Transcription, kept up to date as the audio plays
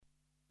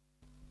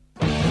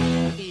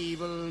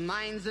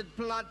minds that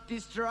plot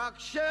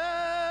destruction,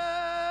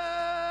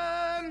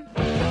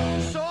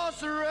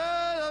 sorcerer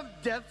of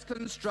death's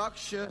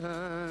construction,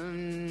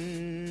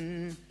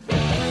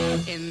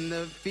 in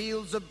the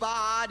fields of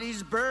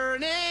bodies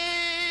burning,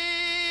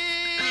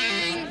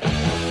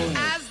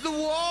 as the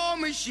war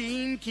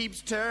machine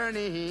keeps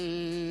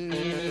turning,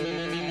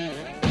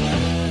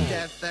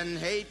 death and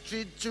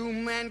hatred to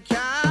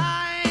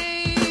mankind,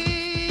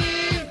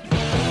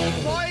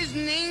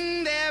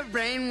 poisoning their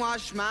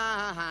brainwashed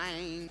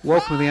mind.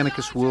 Welcome to the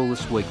Anarchist World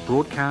This Week,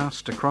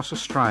 broadcast across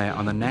Australia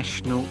on the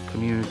National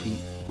Community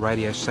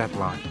Radio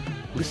Satellite.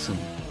 Listen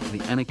to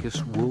the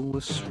Anarchist World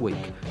This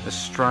Week,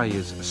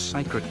 Australia's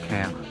sacred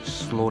cow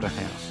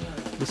slaughterhouse.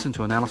 Listen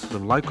to analysis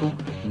of local,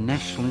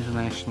 national,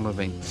 international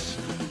events.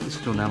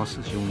 Listen to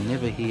analysis you'll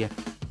never hear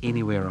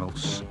anywhere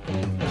else.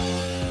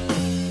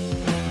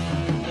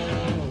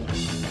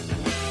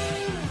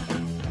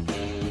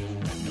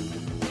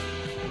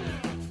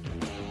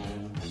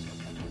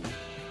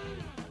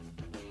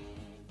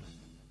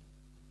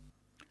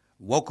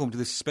 Welcome to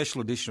this special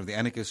edition of the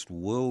Anarchist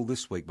World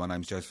This Week. My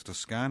name's Joseph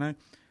Toscano,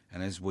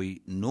 and as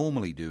we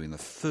normally do in the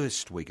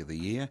first week of the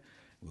year,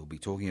 we'll be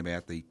talking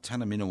about the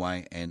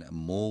Tunnerminnerwait and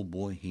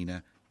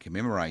Maulboyheenner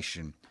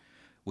commemoration,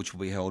 which will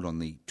be held on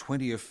the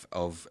 20th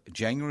of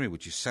January,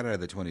 which is Saturday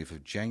the 20th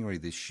of January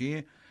this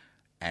year,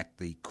 at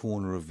the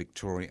corner of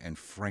Victoria and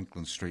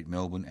Franklin Street,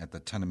 Melbourne, at the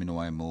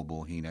Tunnerminnerwait and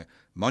Maulboyheenner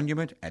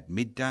Monument at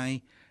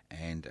midday,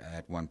 and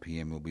at 1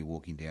 p.m. we'll be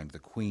walking down to the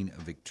Queen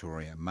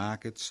Victoria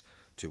Markets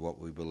to what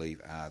we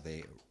believe are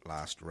their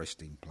last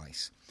resting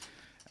place.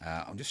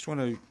 I just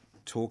want to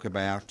talk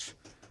about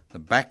the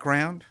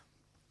background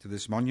to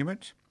this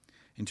monument.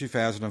 In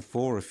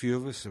 2004, a few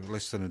of us,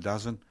 less than a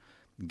dozen,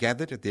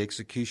 gathered at the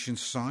execution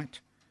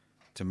site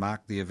to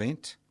mark the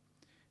event.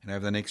 And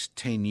over the next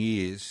 10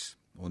 years,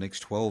 or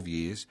next 12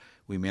 years,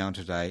 we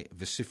mounted a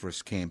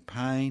vociferous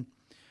campaign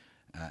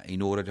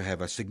in order to have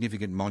a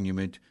significant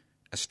monument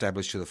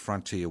established to the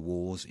frontier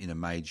wars in a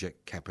major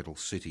capital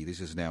city. This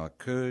has now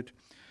occurred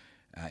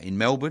in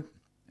Melbourne,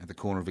 at the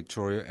corner of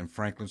Victoria and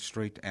Franklin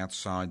Street,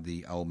 outside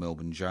the old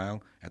Melbourne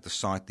Jail, at the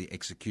site the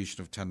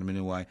execution of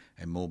Tunnerminnerwait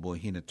and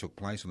Maulboyheenner took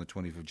place on the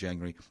 20th of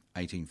January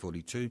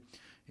 1842,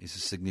 is a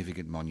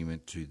significant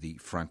monument to the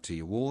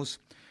frontier wars.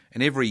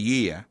 And every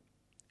year,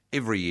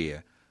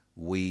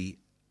 we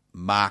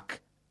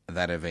mark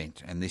that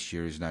event, and this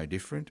year is no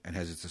different. And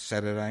as it's a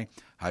Saturday,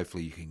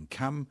 hopefully you can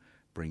come,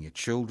 bring your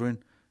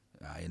children.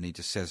 You need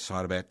to set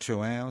aside about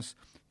 2 hours,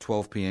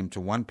 12 p.m.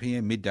 to 1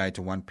 p.m, midday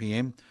to 1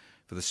 p.m,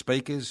 for the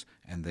speakers,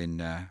 and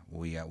then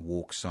we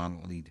walk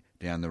silently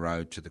down the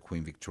road to the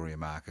Queen Victoria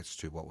Markets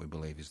to what we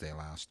believe is their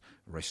last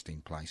resting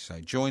place.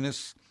 So join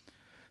us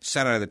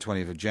Saturday the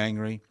 20th of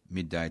January,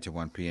 midday to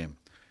 1 p.m.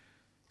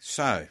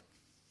 So,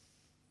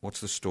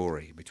 what's the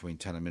story behind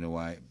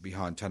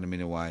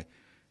Tunnerminnerwait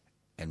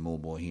and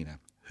Maulboyheenner?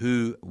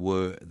 Who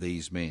were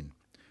these men?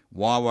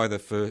 Why were they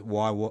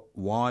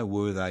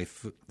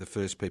the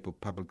first people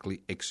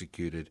publicly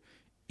executed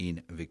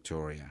in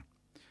Victoria?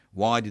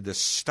 Why did the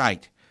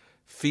state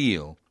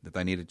feel that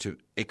they needed to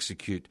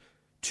execute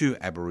two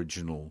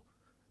Aboriginal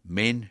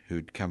men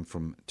who'd come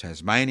from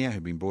Tasmania,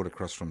 who'd been brought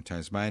across from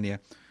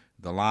Tasmania,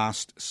 the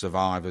last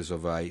survivors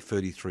of a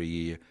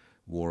 33-year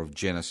war of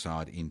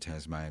genocide in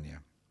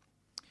Tasmania?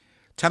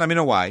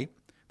 Tunnerminnerwait,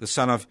 the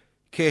son of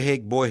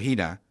Kerheg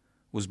Boyheenner,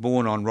 was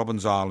born on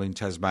Robbins Island in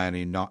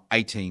Tasmania in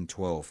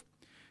 1812.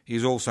 He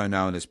is also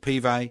known as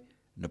Pivet,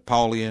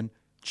 Napoleon,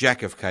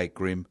 Jack of Cape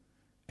Grim,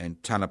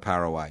 and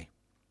Tunnerparraway.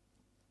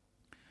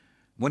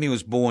 When he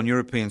was born,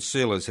 European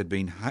sealers had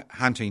been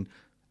hunting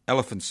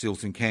elephant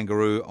seals and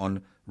kangaroo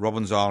on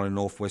Robbins Island in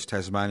northwest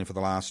Tasmania for the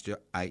last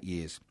 8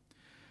 years.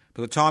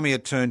 By the time he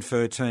had turned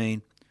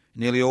 13,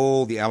 nearly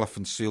all the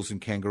elephant seals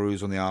and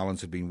kangaroos on the islands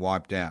had been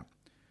wiped out.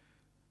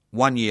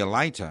 1 year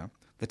later,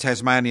 the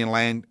Tasmanian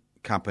Land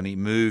Company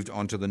moved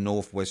onto the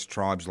Northwest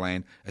Tribes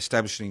land,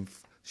 establishing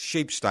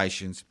sheep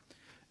stations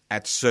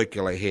at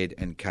Circular Head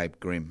and Cape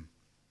Grim.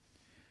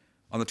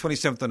 On the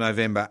 27th of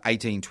November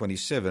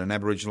 1827, an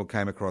Aboriginal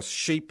came across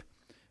sheep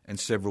and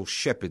several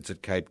shepherds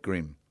at Cape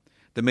Grim.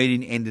 The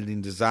meeting ended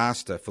in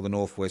disaster for the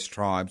Northwest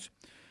Tribes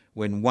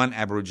when one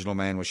Aboriginal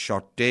man was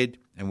shot dead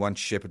and one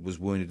shepherd was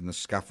wounded in the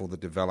scuffle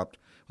that developed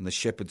when the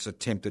shepherds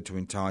attempted to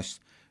entice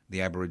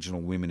the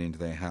Aboriginal women into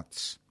their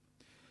huts.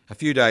 A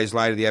few days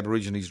later, the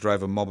Aborigines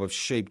drove a mob of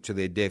sheep to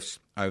their deaths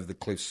over the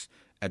cliffs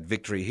at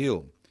Victory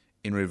Hill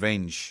in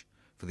revenge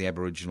for the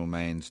Aboriginal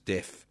man's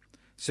death.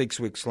 6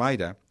 weeks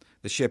later,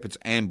 the shepherds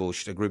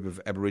ambushed a group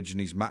of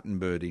Aborigines mutton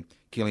birdie,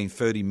 killing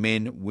 30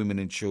 men, women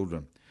and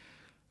children.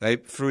 They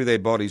threw their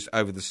bodies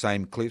over the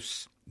same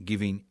cliffs,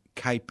 giving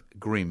Cape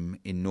Grim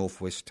in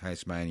northwest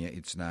Tasmania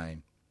its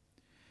name.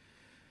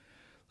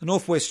 The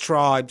Northwest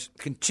Tribes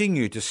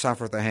continued to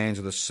suffer at the hands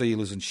of the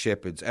sealers and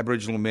shepherds.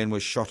 Aboriginal men were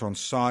shot on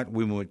sight,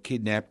 women were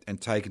kidnapped and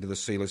taken to the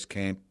sealers'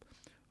 camp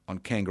on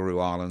Kangaroo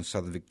Island,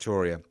 southern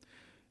Victoria,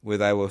 where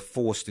they were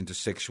forced into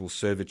sexual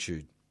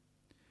servitude.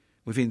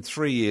 Within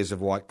 3 years of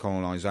white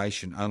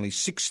colonisation, only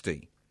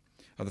 60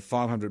 of the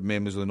 500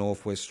 members of the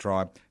Northwest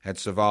tribe had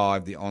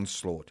survived the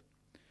onslaught.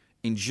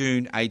 In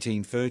June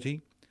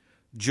 1830,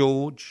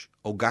 George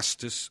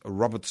Augustus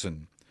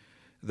Robertson,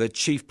 the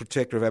Chief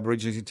Protector of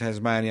Aborigines in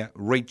Tasmania,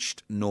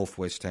 reached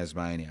Northwest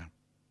Tasmania.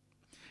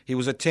 He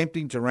was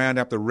attempting to round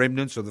up the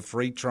remnants of the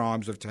free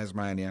tribes of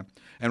Tasmania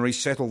and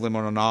resettle them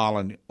on an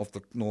island off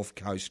the north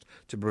coast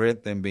to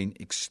prevent them being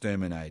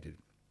exterminated.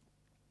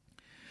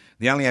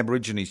 The only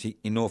Aborigines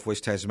in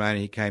Northwest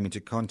Tasmania he came into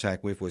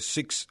contact with were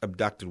 6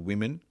 abducted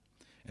women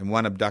and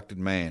 1 abducted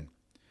man,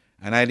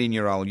 an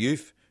 18-year-old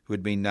youth who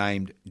had been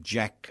named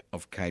Jack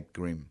of Cape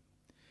Grim.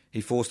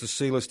 He forced the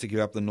sealers to give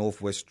up the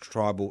Northwest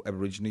tribal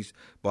Aborigines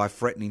by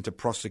threatening to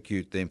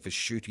prosecute them for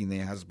shooting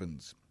their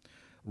husbands.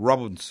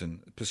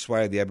 Robinson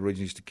persuaded the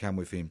Aborigines to come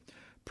with him,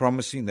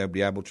 promising they would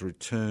be able to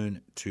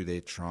return to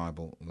their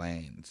tribal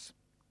lands.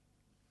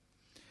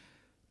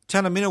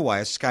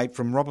 Tunnerminnerwait escaped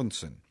from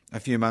Robinson a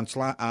few months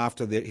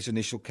after his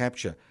initial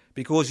capture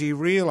because he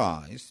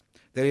realised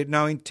that he had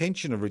no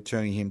intention of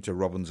returning him to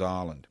Robbins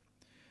Island.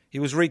 He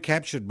was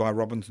recaptured by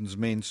Robinson's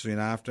men soon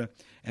after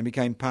and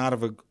became part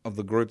of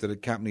the group that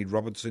accompanied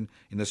Robinson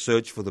in the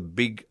search for the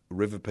Big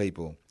River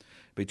people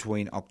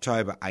between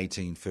October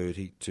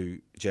 1830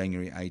 to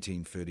January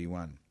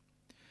 1831.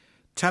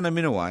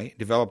 Tunnerminnerwait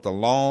developed a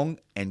long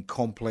and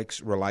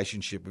complex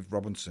relationship with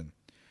Robinson.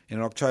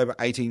 In October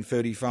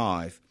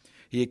 1835,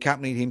 he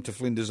accompanied him to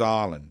Flinders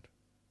Island.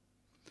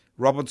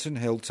 Robinson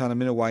held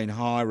Tunnerminnerwait in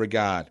high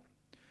regard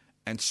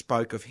and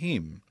spoke of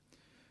him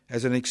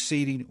as an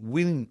exceeding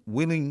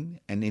willing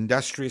and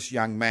industrious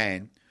young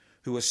man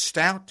who was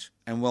stout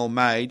and well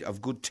made,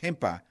 of good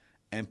temper,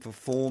 and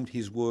performed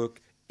his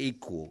work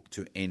equal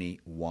to any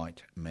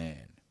white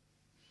man.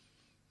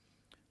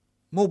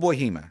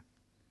 Mulboyhema,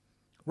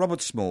 Robert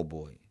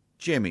Smallboy,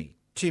 Jemmy,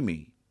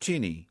 Timmy,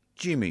 Tinny,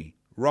 Jimmy,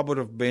 Robert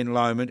of Ben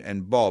Lomond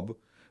and Bob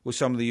were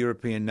some of the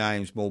European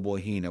names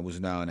Mulboyhema was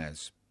known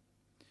as.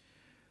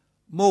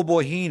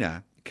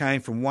 Mulboyhema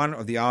came from one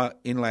of the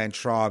inland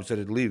tribes that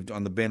had lived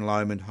on the Ben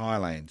Lomond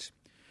highlands.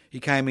 He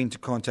came into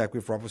contact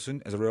with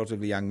Robinson as a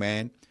relatively young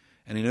man,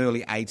 and in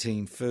early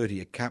 1830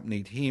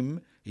 accompanied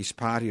him, his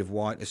party of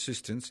white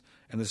assistants,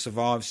 and the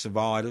survivors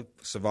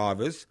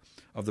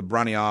of the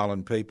Brunny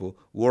Island people,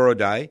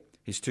 Warraday,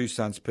 his 2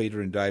 sons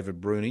Peter and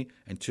David Bruni,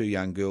 and 2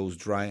 young girls,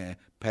 Dre and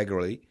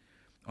Paggerly,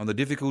 on the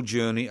difficult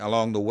journey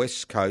along the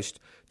west coast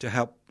to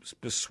help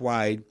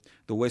persuade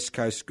the West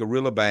Coast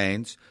guerrilla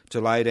bands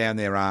to lay down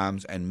their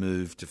arms and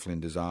move to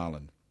Flinders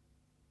Island.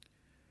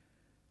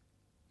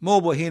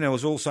 Mulboyhema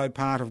was also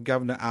part of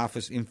Governor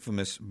Arthur's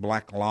infamous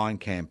Black Line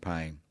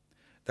campaign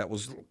that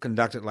was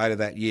conducted later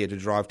that year to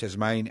drive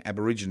Tasmanian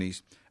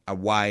Aborigines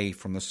away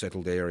from the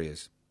settled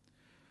areas.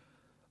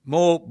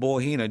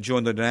 Mulboyhema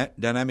joined the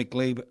dynamic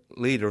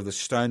leader of the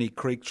Stony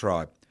Creek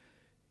tribe,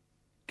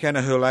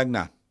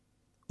 Kanahulagna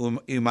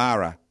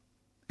Umara,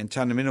 and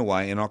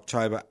Tunnerminnerwait in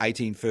October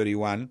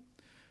 1831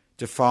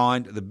 to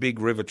find the Big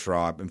River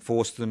tribe and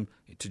forced them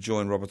to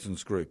join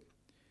Robertson's group.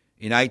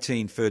 In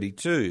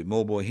 1832,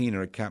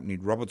 Mulboyhema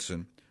accompanied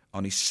Robertson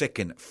on his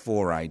second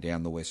foray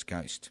down the west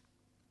coast.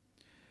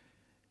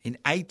 In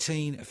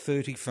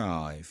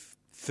 1835,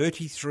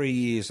 33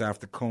 years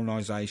after the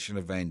colonisation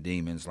of Van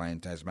Diemen's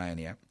Land,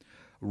 Tasmania,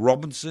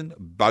 Robinson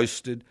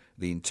boasted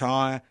the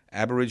entire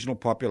Aboriginal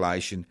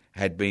population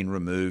had been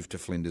removed to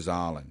Flinders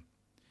Island.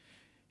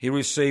 He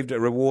received a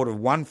reward of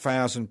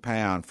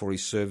 £1,000 for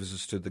his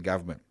services to the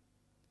government.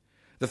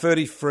 The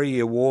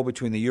 33-year war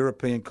between the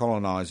European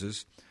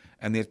colonisers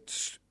and the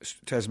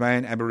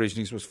Tasmanian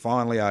Aborigines was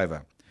finally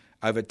over.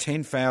 Over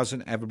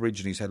 10,000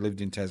 Aborigines had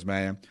lived in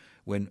Tasmania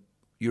when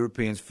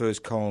Europeans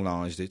first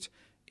colonised it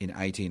in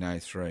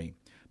 1803.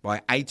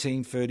 By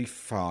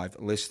 1835,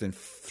 less than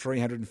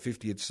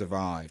 350 had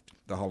survived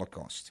the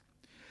Holocaust.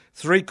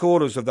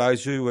 3/4 of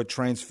those who were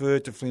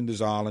transferred to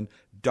Flinders Island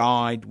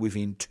died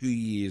within 2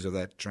 years of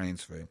that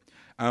transfer.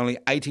 Only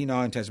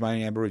 89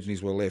 Tasmanian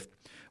Aborigines were left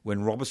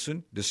when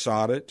Robertson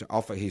decided to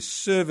offer his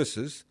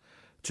services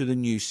to the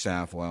New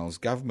South Wales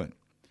government.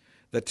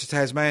 The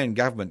Tasmanian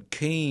government,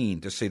 keen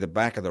to see the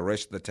back of the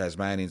rest of the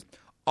Tasmanians,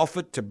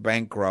 offered to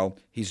bankroll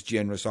his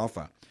generous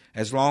offer,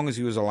 as long as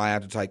he was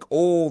allowed to take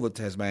all the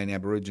Tasmanian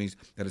Aborigines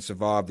that had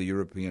survived the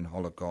European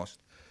Holocaust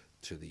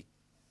to the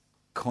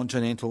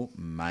continental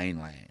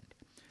mainland.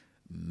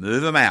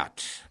 Move them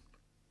out.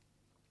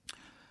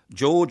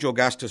 George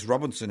Augustus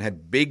Robinson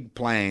had big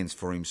plans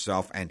for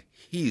himself and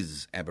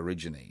his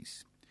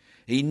Aborigines.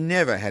 He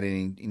never had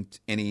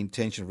any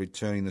intention of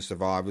returning the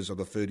survivors of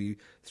the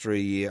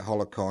 33-year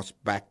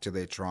Holocaust back to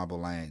their tribal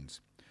lands.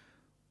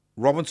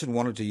 Robinson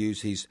wanted to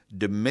use his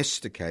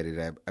domesticated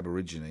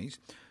Aborigines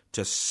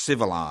to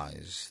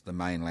civilise the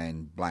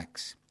mainland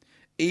blacks.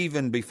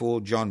 Even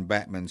before John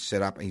Batman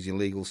set up his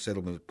illegal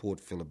settlement at Port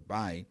Phillip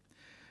Bay,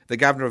 the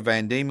governor of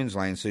Van Diemen's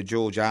Land, Sir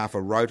George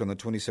Arthur, wrote on the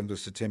 27th of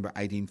September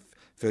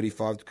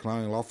 1835 to the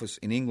Colonial Office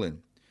in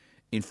England,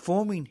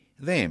 informing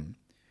them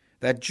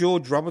that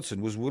George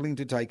Robertson was willing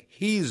to take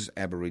his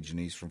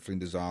Aborigines from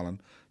Flinders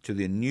Island to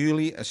the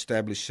newly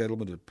established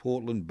settlement of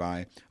Portland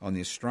Bay on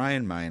the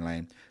Australian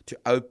mainland to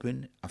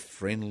open a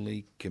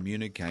friendly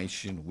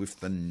communication with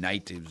the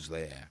natives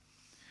there.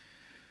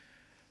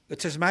 The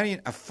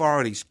Tasmanian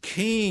authorities,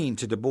 keen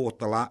to deport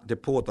the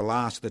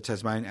last of the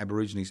Tasmanian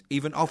Aborigines,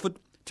 even offered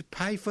to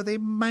pay for their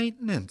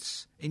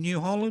maintenance in New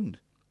Holland.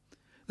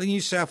 The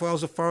New South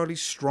Wales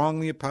authorities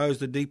strongly opposed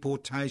the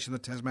deportation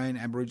of the Tasmanian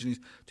Aborigines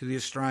to the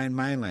Australian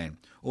mainland,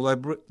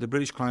 although the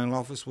British Colonial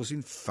Office was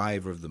in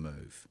favour of the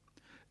move.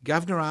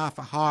 Governor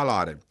Arthur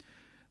highlighted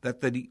that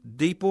the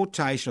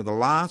deportation of the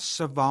last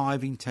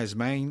surviving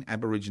Tasmanian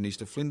Aborigines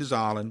to Flinders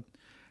Island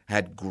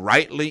had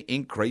greatly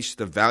increased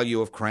the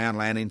value of Crown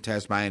land in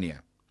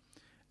Tasmania,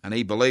 and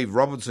he believed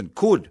Robertson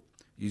could,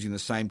 using the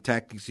same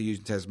tactics he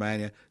used in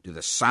Tasmania, do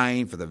the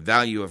same for the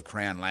value of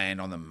Crown land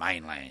on the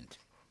mainland.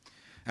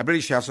 A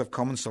British House of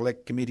Commons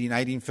Select Committee in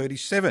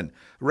 1837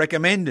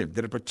 recommended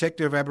that a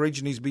protector of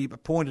Aborigines be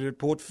appointed at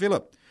Port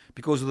Phillip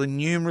because of the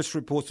numerous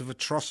reports of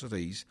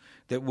atrocities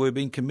that were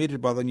being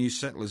committed by the new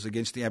settlers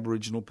against the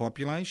Aboriginal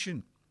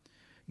population.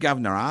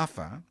 Governor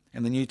Arthur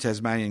and the new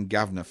Tasmanian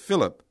Governor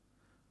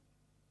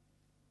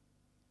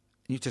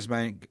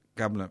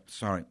Governor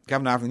Arthur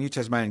and the new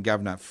Tasmanian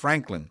Governor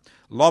Franklin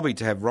lobbied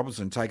to have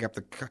Robertson take up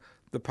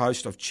the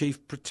post of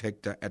Chief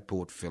Protector at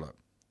Port Phillip.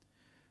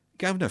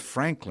 Governor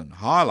Franklin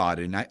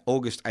highlighted in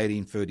August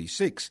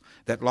 1836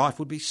 that life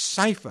would be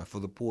safer for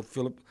the Port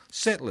Phillip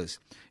settlers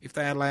if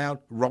they allowed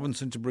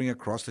Robinson to bring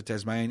across the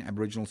Tasmanian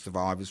Aboriginal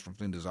survivors from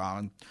Flinders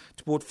Island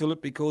to Port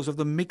Phillip because of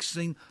the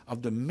mixing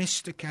of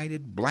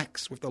domesticated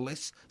blacks with the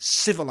less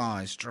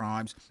civilised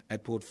tribes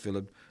at Port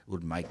Phillip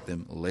would make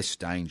them less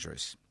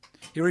dangerous.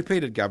 He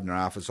repeated Governor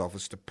Arthur's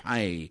office to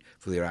pay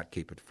for their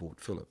upkeep at Port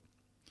Phillip.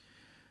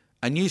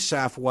 A New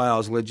South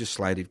Wales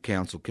Legislative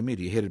Council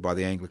committee headed by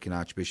the Anglican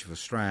Archbishop of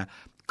Australia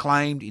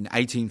claimed in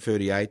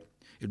 1838 it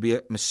would be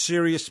a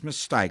serious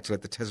mistake to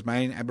let the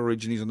Tasmanian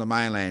Aborigines on the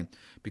mainland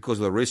because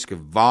of the risk of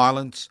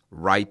violence,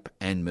 rape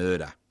and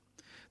murder.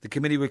 The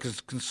committee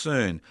was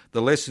concerned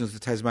the lessons the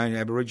Tasmanian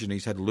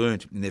Aborigines had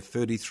learnt in their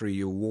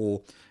 33-year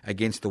war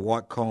against the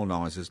white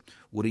colonisers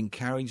would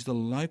encourage the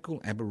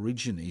local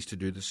Aborigines to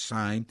do the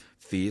same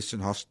fierce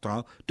and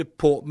hostile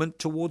deportment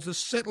towards the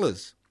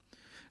settlers.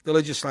 The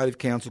Legislative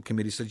Council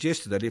Committee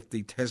suggested that if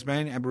the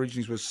Tasmanian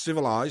Aborigines were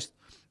civilised,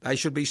 they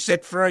should be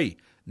set free,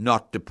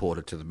 not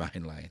deported to the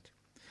mainland.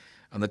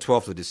 On the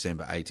 12th of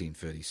December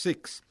 1838,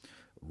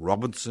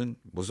 Robertson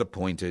was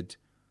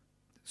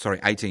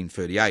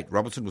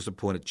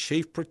appointed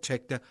Chief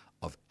Protector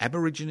of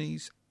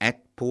Aborigines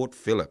at Port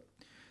Phillip.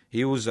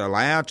 He was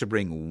allowed to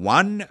bring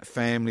one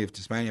family of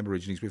Tasmanian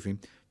Aborigines with him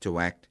to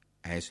act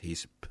as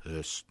his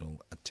personal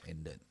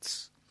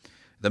attendants.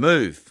 The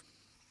move.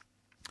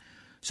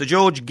 Sir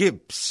George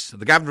Gibbs,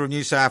 the Governor of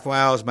New South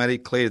Wales, made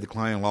it clear to the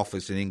Colonial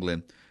Office in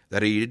England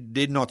that he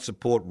did not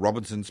support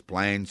Robertson's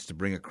plans to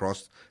bring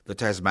across the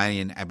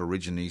Tasmanian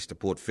Aborigines to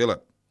Port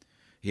Phillip.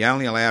 He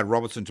only allowed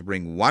Robertson to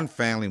bring one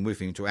family with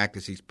him to act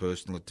as his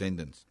personal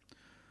attendants.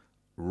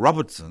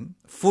 Robertson,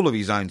 full of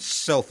his own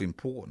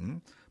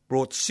self-importance,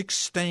 brought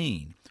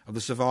 16 of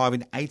the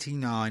surviving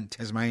 89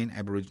 Tasmanian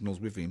Aboriginals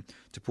with him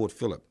to Port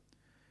Phillip.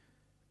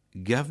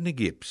 Governor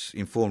Gibbs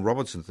informed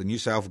Robertson that the New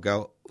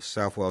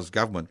South Wales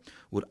government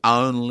would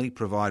only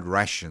provide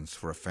rations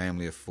for a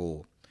family of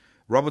 4.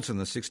 Robertson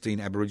and the 16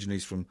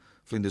 Aborigines from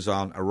Flinders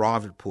Island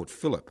arrived at Port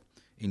Phillip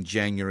in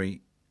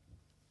January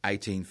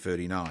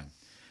 1839.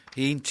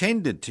 He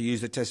intended to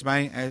use the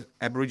Tasmanian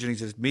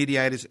Aborigines as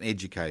mediators and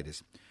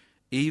educators.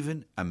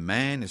 Even a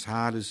man as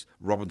hard as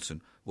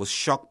Robertson was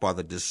shocked by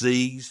the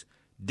disease,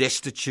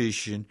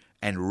 destitution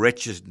and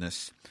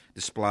wretchedness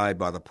displayed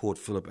by the Port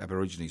Phillip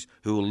Aborigines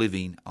who were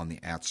living on the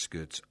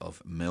outskirts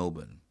of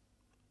Melbourne.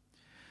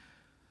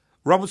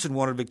 Robertson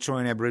wanted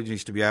Victorian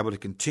Aborigines to be able to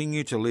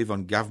continue to live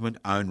on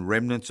government-owned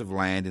remnants of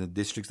land in the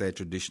districts they had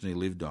traditionally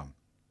lived on.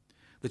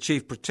 The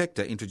Chief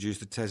Protector introduced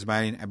the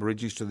Tasmanian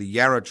Aborigines to the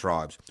Yarra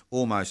tribes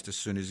almost as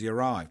soon as he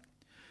arrived.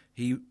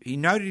 He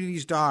noted in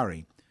his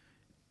diary,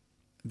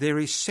 their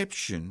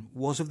reception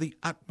was of the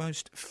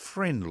utmost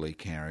friendly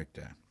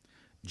character.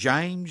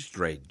 James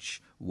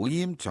Dredge,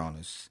 William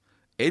Tonnis,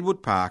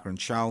 Edward Parker and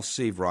Charles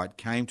Seabright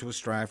came to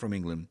Australia from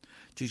England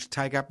to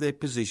take up their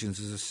positions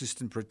as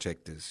assistant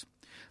protectors.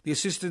 The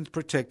assistant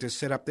protectors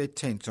set up their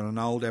tents on an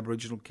old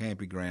Aboriginal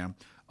camping ground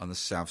on the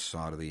south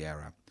side of the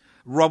Yarra.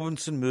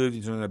 Robinson moved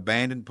into an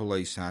abandoned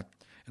police hut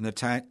and the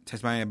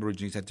Tasmanian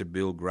Aborigines had to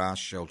build grass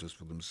shelters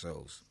for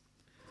themselves.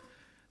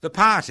 The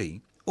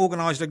party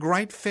organised a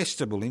great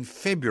festival in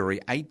February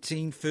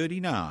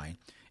 1839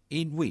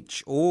 in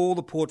which all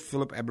the Port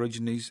Phillip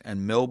Aborigines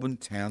and Melbourne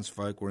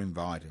townsfolk were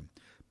invited.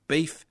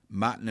 Beef,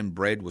 mutton and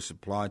bread were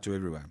supplied to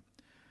everyone.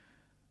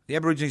 The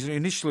Aborigines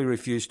initially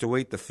refused to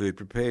eat the food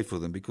prepared for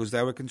them because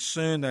they were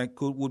concerned that it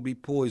would be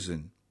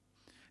poison,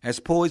 as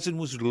poison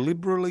was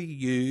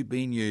liberally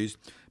being used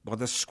by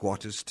the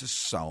squatters to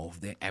solve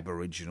their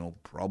Aboriginal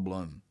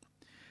problem.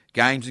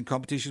 Games and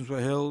competitions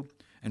were held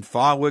and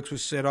fireworks were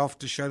set off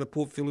to show the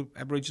Port Phillip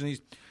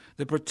Aborigines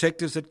The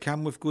protectors had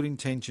come with good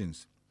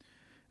intentions.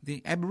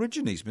 The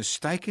Aborigines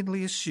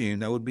mistakenly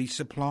assumed they would be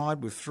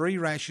supplied with free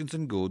rations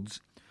and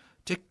goods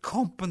to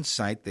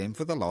compensate them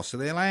for the loss of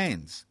their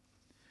lands.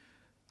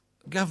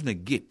 Governor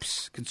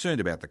Gipps,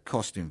 concerned about the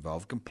cost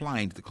involved,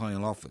 complained to the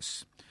Colonial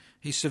Office.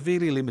 He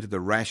severely limited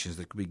the rations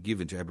that could be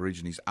given to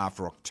Aborigines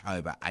after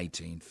October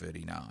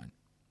 1839.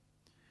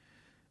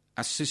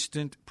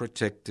 Assistant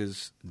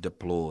protectors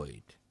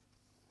deployed.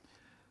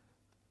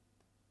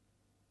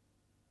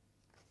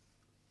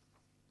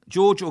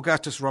 George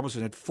Augustus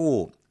Robertson had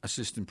 4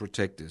 assistant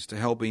protectors to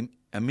help him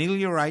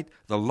ameliorate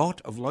the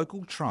lot of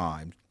local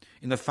tribes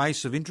in the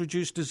face of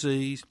introduced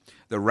disease,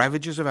 the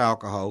ravages of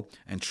alcohol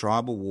and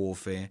tribal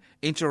warfare,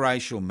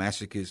 interracial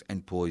massacres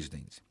and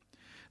poisonings.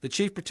 The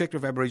Chief Protector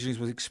of Aborigines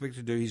was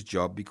expected to do his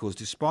job because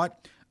despite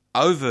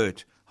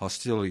overt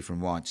hostility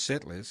from white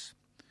settlers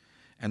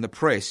and the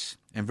press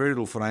and very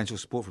little financial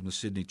support from the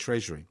Sydney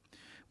Treasury,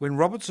 when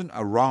Robertson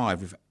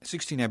arrived with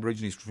 16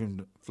 Aborigines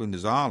from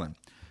Flinders Island,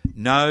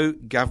 no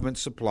government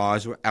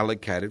supplies were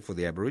allocated for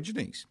the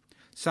Aborigines.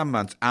 Some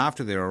months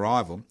after their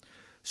arrival,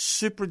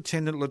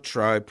 Superintendent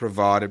Latrobe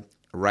provided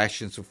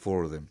rations for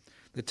 4 of them.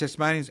 The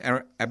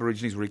Tasmanian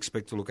Aborigines were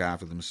expected to look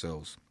after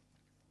themselves.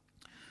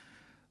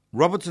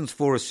 Robertson's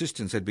 4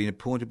 assistants had been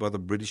appointed by the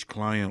British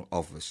Colonial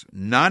Office.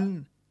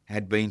 None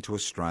had been to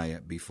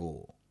Australia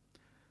before.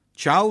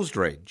 Charles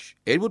Dredge,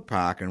 Edward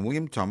Parker and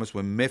William Thomas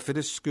were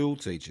Methodist school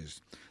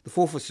teachers. The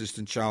 4th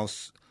assistant,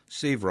 Charles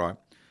Seabright,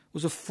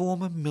 was a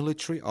former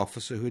military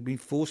officer who had been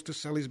forced to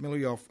sell his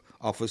military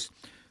office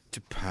to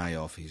pay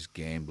off his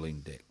gambling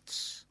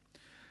debts.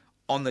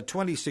 On the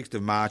 26th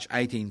of March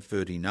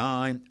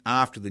 1839,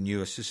 after the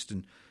new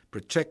assistant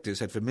protectors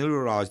had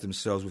familiarised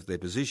themselves with their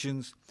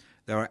positions,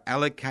 they were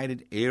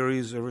allocated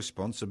areas of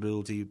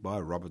responsibility by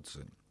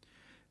Robertson.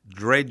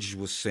 Dredge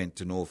was sent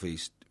to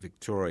northeast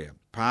Victoria,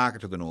 Parker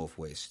to the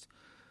northwest,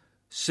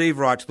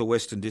 Seabright to the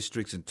western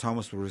districts, and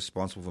Thomas was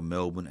responsible for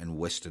Melbourne and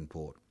Western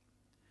Port.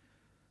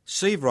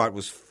 Seabright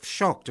was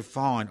shocked to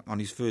find on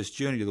his first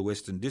journey to the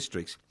western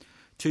districts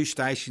 2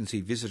 stations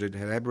he visited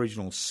had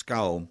Aboriginal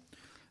skull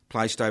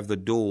placed over the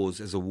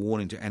doors as a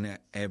warning to any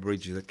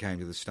Aborigines that came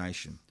to the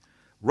station.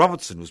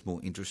 Robertson was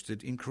more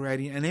interested in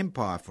creating an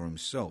empire for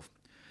himself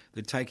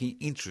than taking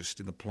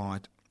interest in the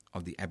plight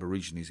of the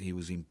Aborigines he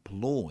was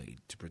employed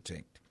to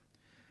protect.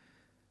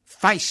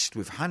 Faced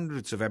with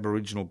hundreds of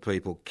Aboriginal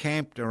people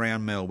camped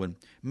around Melbourne,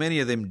 many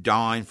of them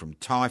dying from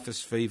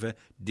typhus fever,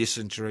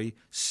 dysentery,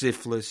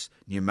 syphilis,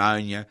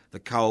 pneumonia,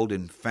 the cold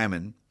and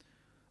famine,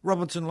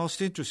 Robertson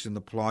lost interest in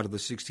the plight of the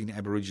 16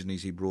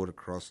 Aborigines he brought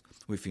across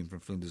with him from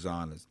Flinders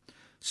Island.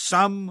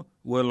 Some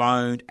were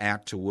loaned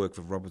out to work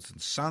for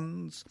Robertson's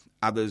sons,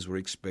 others were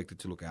expected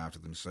to look after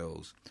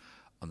themselves.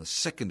 On the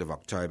 2nd of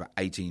October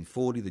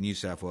 1840, the New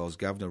South Wales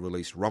Governor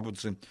released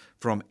Robertson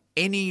from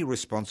any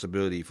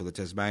responsibility for the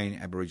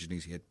Tasmanian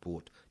Aborigines he had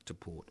brought to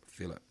Port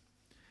Phillip.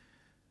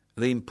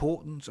 The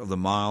importance of the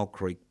Myall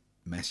Creek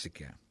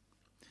Massacre.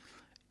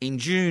 In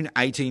June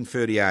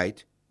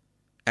 1838,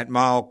 at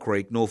Myall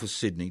Creek, north of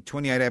Sydney,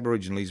 28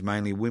 Aborigines,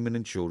 mainly women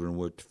and children,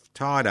 were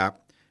tied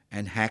up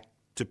and hacked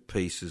to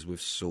pieces with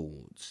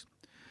swords.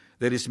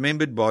 Their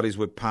dismembered bodies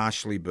were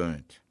partially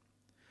burnt.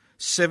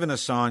 7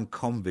 assigned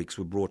convicts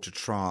were brought to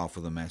trial for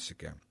the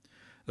massacre.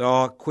 They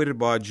were acquitted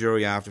by a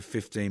jury after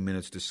 15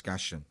 minutes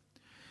discussion.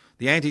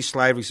 The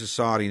Anti-Slavery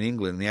Society in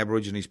England and the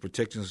Aborigines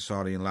Protection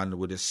Society in London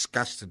were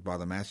disgusted by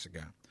the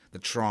massacre, the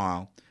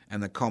trial,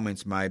 and the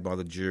comments made by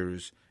the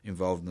jurors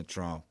involved in the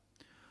trial.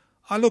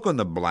 I look on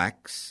the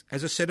blacks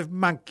as a set of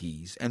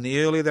monkeys, and the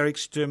earlier they're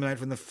exterminated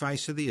from the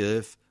face of the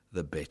earth,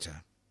 the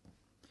better.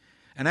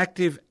 An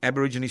active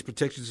Aborigines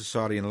Protection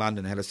Society in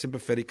London had a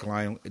sympathetic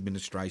colonial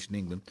administration in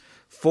England,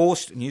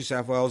 forced New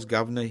South Wales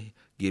Governor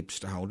Gipps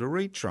to hold a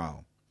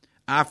retrial.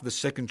 After the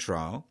second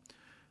trial,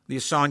 the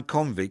assigned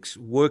convicts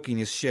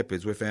working as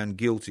shepherds were found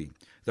guilty.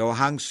 They were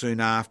hung soon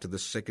after the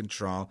second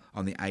trial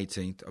on the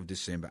 18th of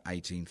December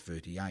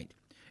 1838.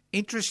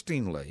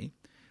 Interestingly,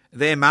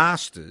 their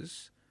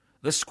masters,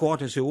 the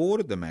squatters who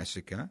ordered the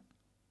massacre,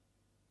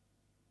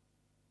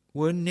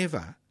 were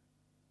never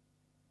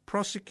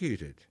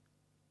prosecuted.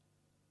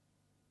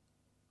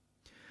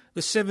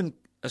 The 7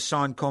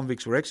 assigned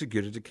convicts were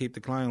executed to keep the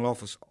Colonial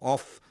Office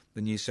off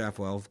the New South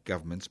Wales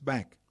government's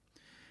back.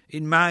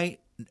 In May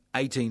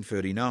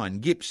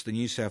 1839, Gipps, the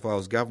New South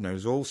Wales Governor, who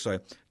was also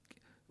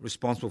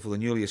responsible for the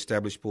newly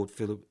established Port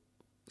Phillip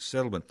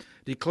settlement,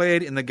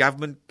 declared in the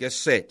Government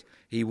Gazette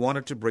he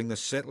wanted to bring the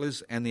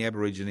settlers and the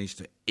Aborigines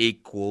to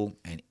equal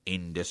and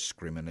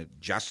indiscriminate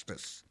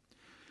justice.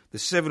 The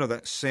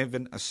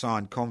 7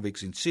 assigned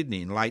convicts in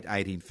Sydney in late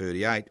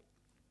 1838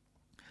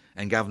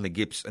 and Governor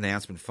Gipps'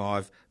 announcement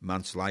 5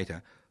 months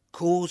later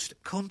caused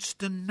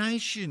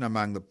consternation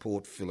among the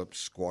Port Phillip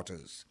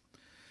squatters.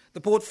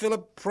 The Port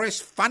Phillip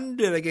press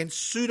thundered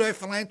against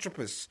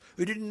pseudo-philanthropists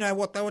who didn't know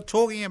what they were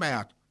talking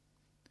about.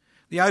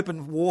 The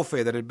open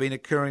warfare that had been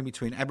occurring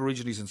between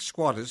Aborigines and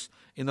squatters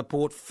in the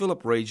Port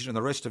Phillip region and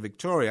the rest of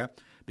Victoria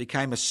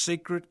became a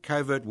secret,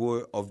 covert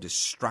war of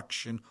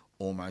destruction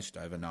almost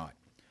overnight.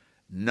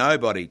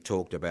 Nobody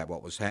talked about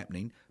what was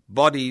happening.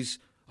 Bodies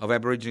of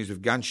Aborigines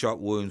with gunshot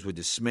wounds were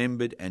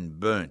dismembered and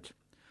burnt.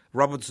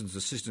 Robinson's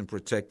assistant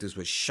protectors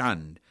were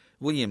shunned.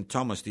 William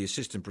Thomas, the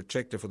assistant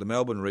protector for the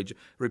Melbourne region,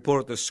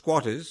 reported the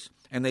squatters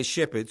and their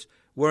shepherds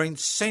were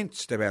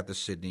incensed about the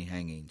Sydney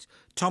hangings.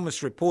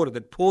 Thomas reported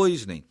that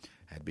poisoning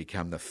had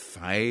become the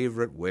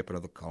favourite weapon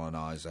of the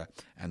coloniser,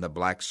 and the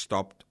blacks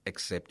stopped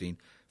accepting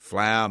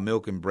flour,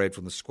 milk and bread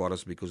from the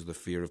squatters because of the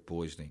fear of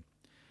poisoning.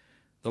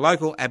 The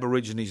local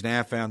Aborigines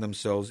now found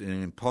themselves in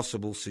an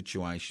impossible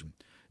situation.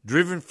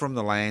 Driven from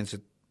their lands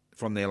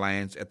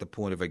at the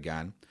point of a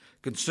gun,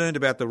 concerned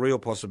about the real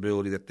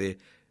possibility that their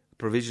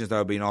provisions that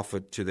were being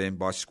offered to them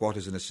by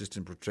squatters and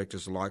assistant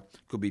protectors alike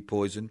could be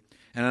poisoned,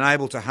 and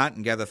unable to hunt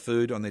and gather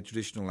food on their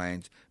traditional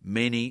lands,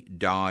 many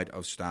died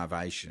of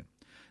starvation.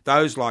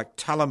 Those like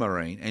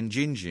Tullamarine and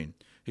Gingin,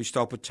 who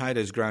stole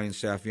potatoes grown in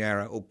South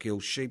Yarra or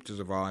killed sheep to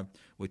survive,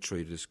 were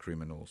treated as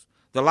criminals.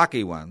 The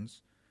lucky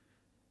ones,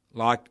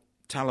 like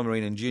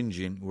Tullamarine and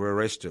Gingin, were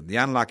arrested. The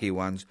unlucky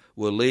ones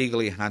were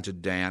legally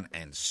hunted down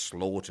and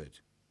slaughtered.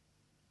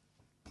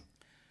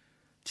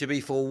 To be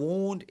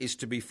forewarned is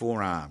to be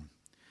forearmed.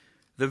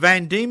 The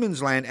Van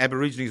Diemen's Land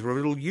Aborigines were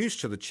little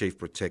used to the Chief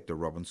Protector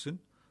Robinson.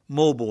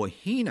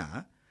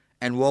 Morbohina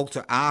and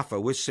Walter Arthur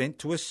were sent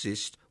to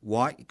assist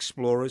white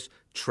explorers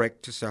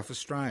trek to South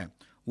Australia.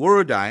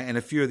 Warraday and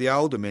a few of the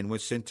older men were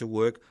sent to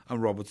work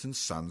on Robinson's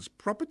son's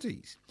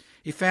properties.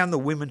 He found the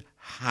women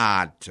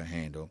hard to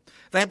handle.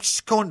 They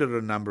absconded on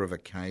a number of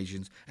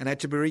occasions and had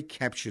to be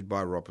recaptured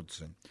by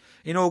Robinson.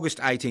 In August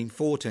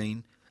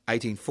 1840,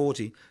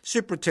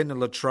 Superintendent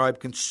Latrobe,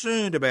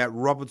 concerned about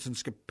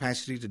Robinson's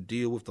capacity to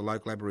deal with the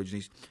local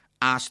Aborigines,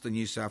 asked the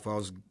New South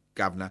Wales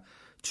Governor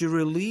to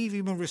relieve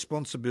him of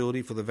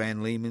responsibility for the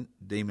Van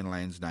Diemen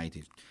Land's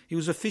natives. He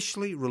was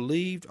officially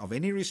relieved of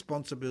any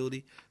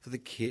responsibility for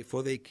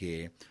their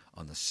care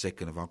on the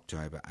 2nd of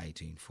October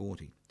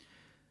 1840.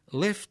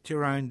 Left to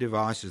their own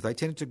devices, they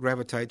tended to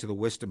gravitate to the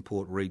Western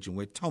Port region,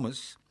 where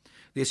Thomas,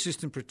 the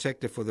assistant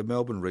protector for the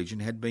Melbourne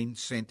region, had been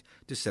sent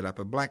to set up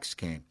a blacks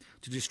camp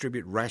to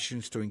distribute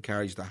rations to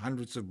encourage the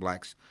hundreds of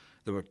blacks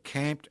that were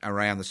camped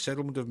around the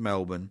settlement of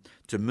Melbourne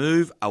to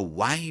move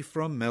away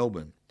from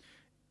Melbourne.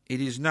 It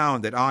is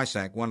known that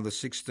Isaac, one of the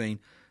 16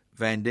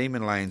 Van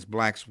Diemen Land's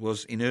blacks,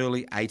 was in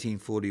early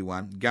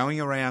 1841 going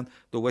around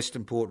the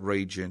Western Port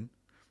region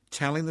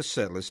telling the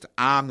settlers to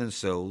arm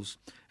themselves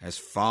as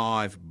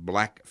 5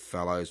 black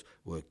fellows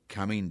were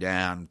coming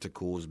down to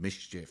cause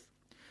mischief.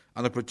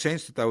 On the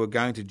pretence that they were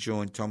going to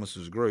join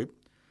Thomas's group,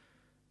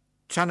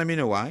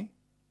 Tunaminaway,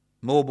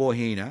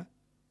 Morbohina,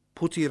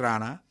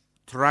 Putirana,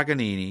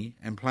 Truganini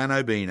and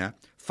Planobina,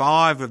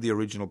 5 of the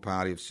original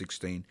party of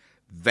 16,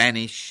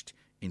 vanished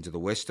into the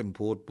Western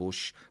Port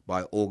bush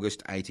by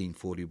August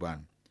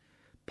 1841.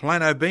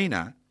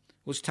 Planobina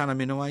was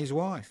Tunaminaway's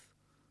wife.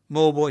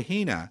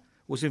 Morbohina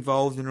was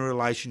involved in a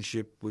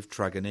relationship with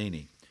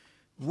Truganini.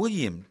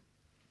 William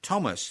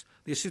Thomas,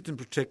 the assistant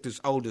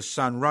protector's oldest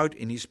son, wrote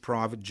in his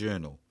private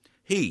journal,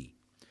 he,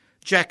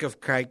 Jack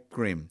of Cape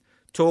Grim,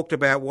 talked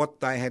about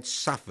what they had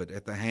suffered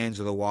at the hands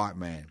of the white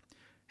man,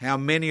 how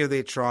many of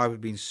their tribe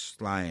had been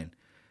slain,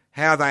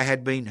 how they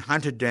had been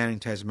hunted down in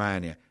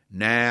Tasmania.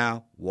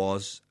 Now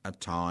was a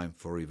time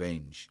for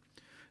revenge.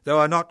 They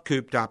were not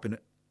cooped up in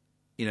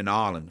an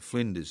island,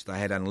 Flinders. They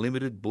had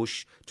unlimited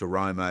bush to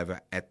roam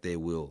over at their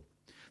will.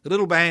 The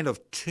little band of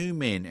 2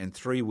 men and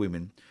 3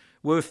 women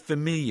were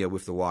familiar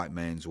with the white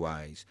man's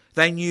ways.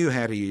 They knew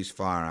how to use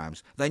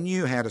firearms. They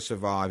knew how to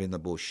survive in the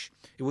bush.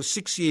 It was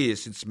 6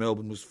 years since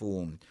Melbourne was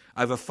formed.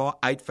 Over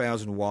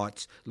 8,000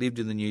 whites lived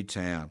in the new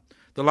town.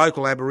 The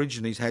local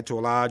Aborigines had to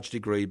a large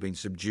degree been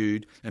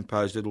subdued and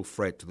posed little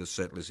threat to the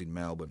settlers in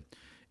Melbourne.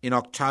 In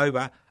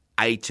October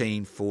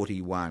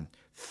 1841,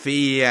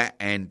 fear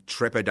and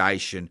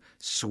trepidation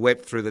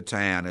swept through the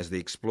town as the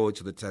exploits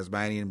of the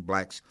Tasmanian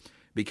blacks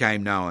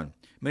became known.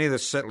 Many of the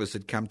settlers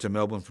had come to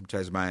Melbourne from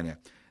Tasmania.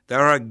 They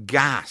were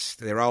aghast,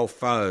 their old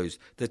foes,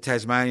 the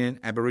Tasmanian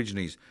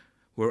Aborigines,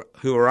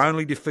 who were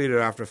only defeated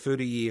after a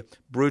 30-year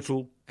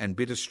brutal and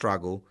bitter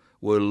struggle,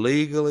 where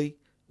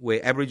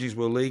Aborigines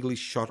were legally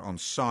shot on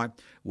sight,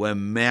 were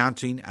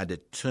mounting a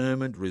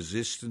determined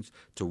resistance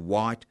to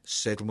white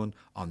settlement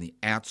on the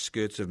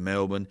outskirts of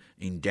Melbourne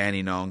in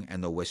Dandenong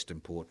and the Western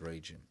Port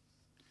region.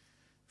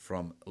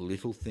 From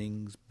little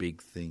things,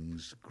 big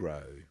things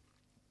grow.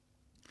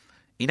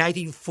 In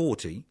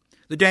 1840,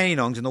 the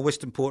Dandenongs in the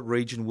Western Port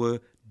region were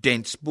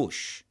dense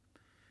bush.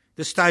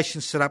 The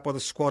stations set up by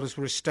the squatters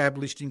were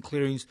established in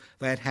clearings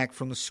they had hacked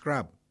from the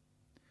scrub.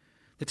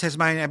 The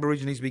Tasmanian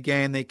Aborigines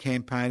began their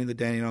campaign in the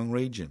Dandenong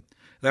region.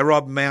 They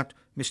robbed Mount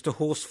Mr.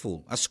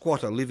 Horseful, a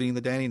squatter living in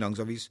the Dandenongs,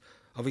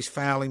 of his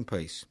fowling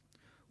piece.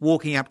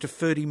 Walking up to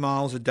 30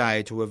 miles a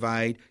day to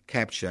evade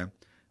capture,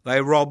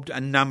 they robbed a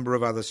number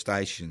of other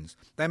stations.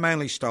 They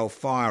mainly stole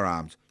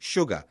firearms,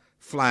 sugar,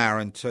 flour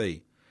and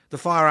tea. The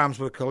firearms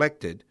they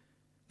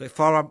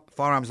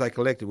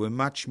collected were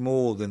much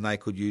more than they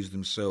could use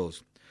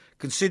themselves.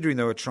 considering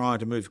they were trying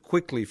to move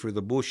quickly through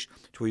the bush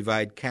to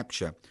evade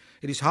capture.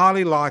 It is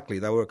highly likely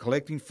they were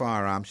collecting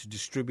firearms to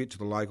distribute to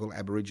the local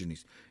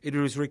Aborigines. It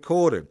is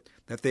recorded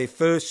that their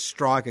first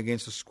strike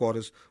against the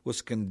squatters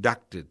was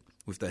conducted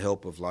with the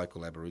help of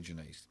local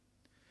Aborigines.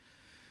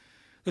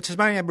 The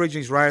Tasmanian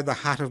Aborigines raided the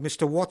hut of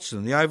Mr.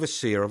 Watson, the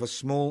overseer of a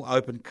small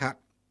open-cut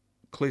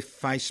cliff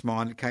face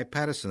mine at Cape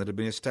Patterson that had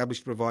been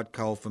established to provide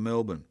coal for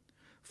Melbourne.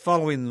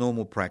 Following the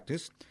normal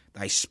practice,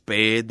 they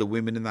spared the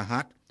women in the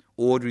hut,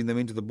 ordering them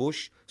into the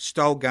bush,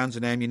 stole guns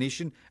and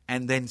ammunition,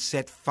 and then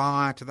set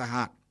fire to the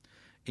hut,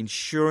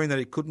 ensuring that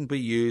it couldn't be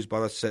used by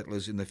the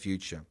settlers in the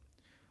future.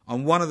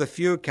 On one of the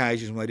few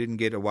occasions when they didn't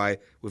get away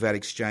without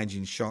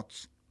exchanging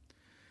shots,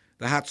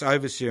 the hut's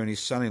overseer and his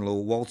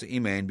son-in-law, Walter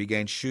Iman,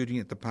 began shooting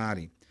at the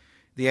party.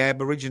 The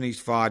Aborigines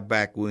fired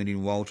back,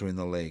 wounding Walter in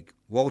the leg.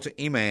 Walter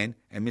Iman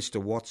and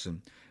Mr.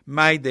 Watson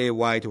made their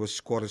way to a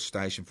squatter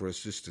station for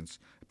assistance.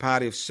 A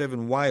party of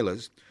 7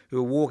 whalers who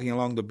were walking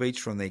along the beach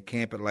from their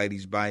camp at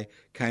Ladies Bay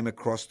came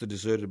across the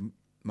deserted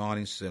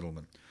mining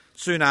settlement.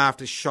 Soon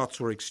after, shots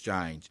were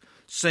exchanged.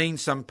 Seeing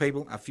some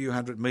people a few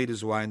hundred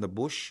metres away in the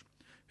bush,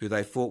 who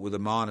they fought with the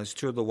miners,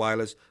 2 of the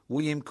whalers,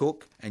 William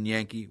Cook and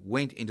Yankee,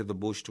 went into the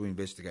bush to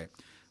investigate.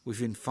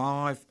 Within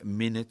 5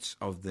 minutes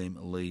of them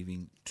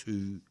leaving,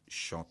 2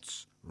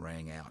 shots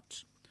rang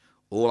out.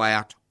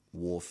 All-out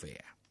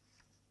warfare.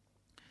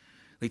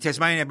 The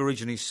Tasmanian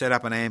Aborigines set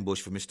up an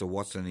ambush for Mr.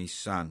 Watson and his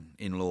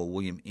son-in-law,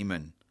 William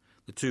Iman.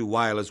 The 2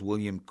 whalers,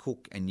 William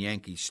Cook and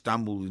Yankee,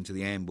 stumbled into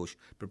the ambush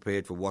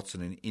prepared for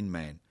Watson and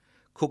Inman.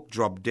 Cook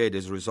dropped dead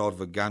as a result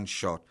of a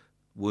gunshot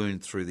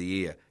wound through the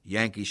ear.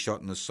 Yankee,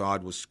 shot in the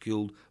side, was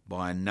killed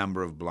by a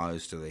number of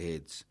blows to the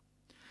heads.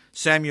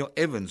 Samuel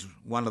Evans,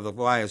 one of the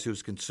whalers who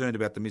was concerned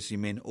about the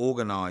missing men,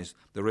 organised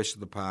the rest of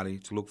the party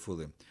to look for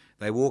them.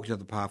 They walked into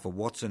the path of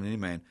Watson and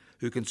Inman,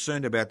 who,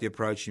 concerned about the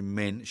approaching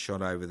men,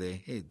 shot over their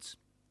heads.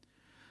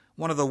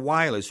 One of the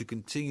whalers who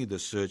continued the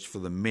search for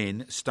the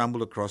men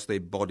stumbled across their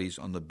bodies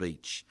on the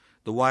beach.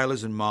 The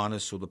whalers and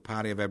miners saw the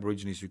party of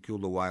Aborigines who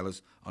killed the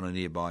whalers on a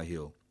nearby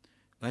hill.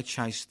 They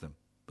chased them,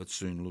 but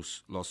soon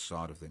lost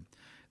sight of them.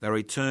 They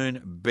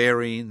returned,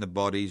 burying the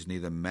bodies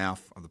near the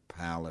mouth of the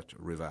Powlett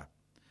River.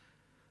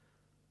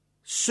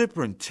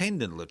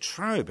 Superintendent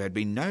Latrobe had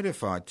been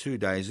notified 2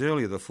 days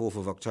earlier, the 4th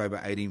of October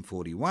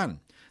 1841,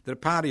 that a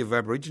party of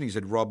Aborigines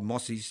had robbed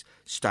Mossie's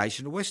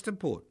station at Western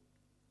Port.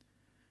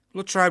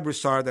 Latrobe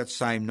decided that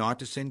same night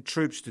to send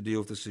troops to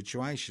deal with the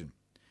situation.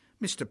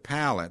 Mr.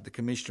 Powlett, the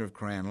Commissioner of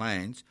Crown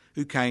Lands,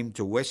 who came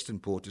to Western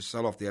Port to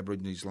sell off the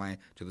Aborigines' land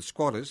to the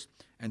squatters,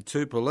 and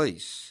 2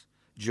 police,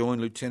 joined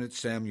Lieutenant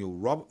Samuel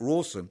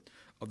Rawson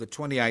of the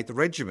 28th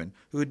Regiment,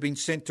 who had been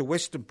sent to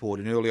Western Port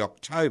in early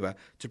October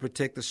to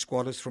protect the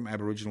squatters from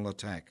Aboriginal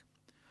attack.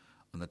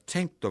 On the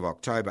 10th of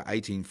October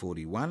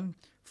 1841,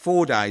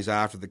 4 days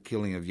after the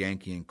killing of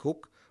Yankee and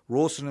Cook,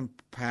 Rawson and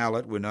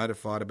Powlett were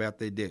notified about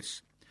their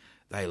deaths.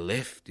 They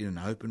left in an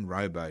open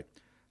rowboat,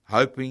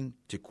 hoping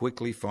to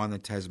quickly find the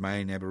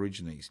Tasmanian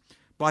Aborigines.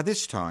 By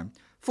this time,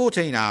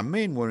 14 armed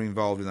men were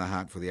involved in the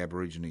hunt for the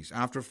Aborigines.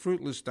 After a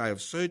fruitless day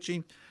of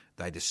searching,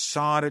 they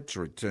decided to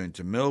return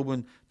to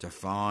Melbourne to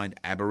find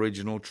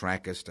Aboriginal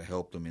trackers to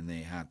help them in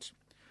their hunt.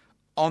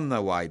 On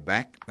their way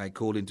back, they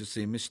called in to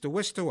see Mr.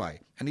 Westaway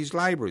and his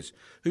labourers,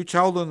 who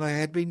told them they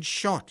had been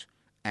shot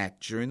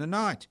at during the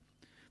night.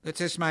 The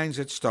Tasmanians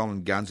had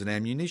stolen guns and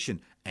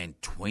ammunition and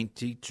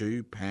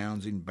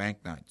 £22 in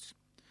banknotes.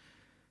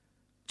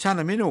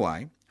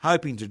 Tunaminaway,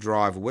 hoping to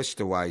drive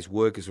Westaway's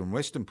workers from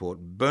Western Port,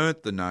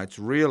 burnt the notes,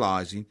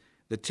 realising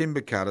the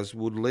timber cutters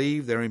would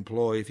leave their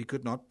employ if he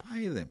could not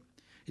pay them.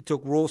 It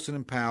took Rawson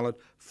and Powlett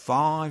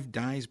 5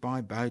 days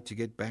by boat to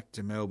get back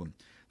to Melbourne.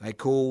 They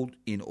called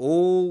in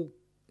all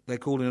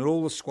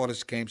the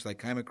squatters' camps they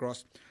came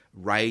across,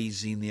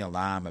 raising the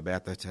alarm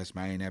about the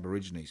Tasmanian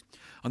Aborigines.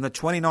 On the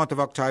 29th of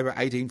October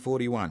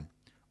 1841,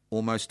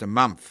 almost a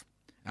month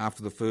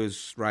after the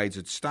first raids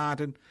had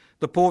started,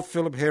 the Port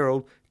Phillip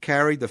Herald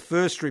carried the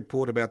first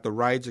report about the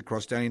raids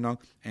across Dandenong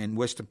and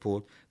Western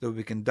Port that would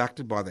be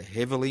conducted by the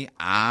heavily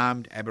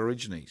armed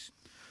Aborigines.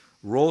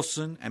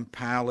 Rawson and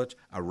Powlett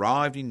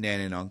arrived in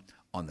Dandenong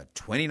on the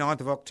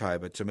 29th of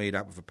October to meet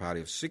up with a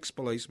party of 6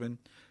 policemen,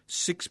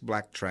 6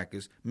 black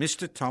trackers,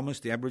 Mr. Thomas,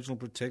 the Aboriginal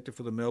protector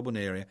for the Melbourne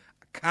area,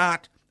 a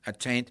cart, a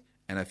tent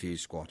and a few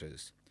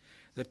squatters.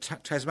 The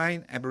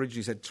Tasmanian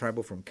Aborigines had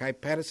travelled from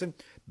Cape Patterson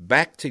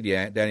back to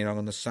Dandenong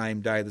on the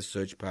same day the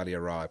search party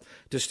arrived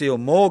to steal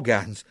more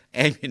guns,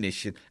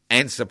 ammunition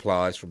and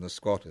supplies from the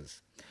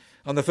squatters.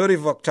 On the 30th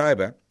of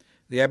October,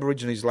 the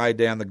Aborigines laid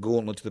down the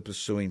gauntlet to the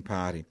pursuing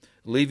party,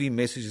 leaving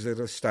messages at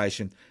the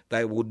station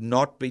they would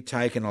not be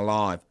taken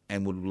alive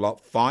and would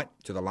fight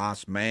to the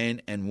last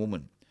man and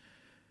woman.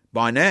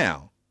 By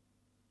now,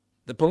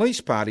 the police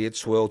party had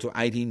swelled to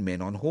 18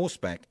 men on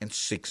horseback and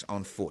 6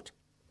 on foot.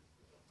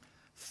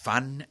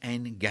 Fun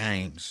and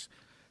games.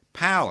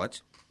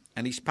 Powlett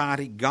and his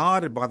party,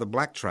 guided by the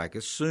black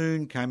trackers,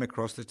 soon came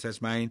across the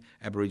Tasmanian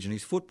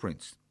Aborigines'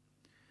 footprints.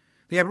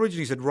 The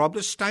Aborigines had robbed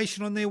a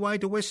station on their way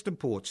to Western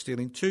Port,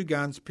 stealing 2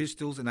 guns,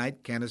 pistols and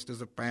 8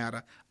 canisters of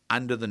powder,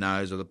 under the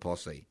nose of the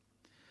posse.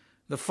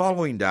 The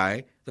following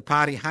day, the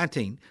party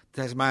hunting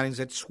the Tasmanians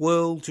had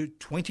swelled to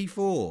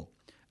 24.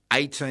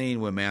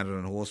 18 were mounted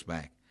on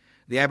horseback.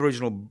 The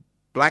Aboriginal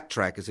black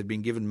trackers had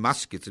been given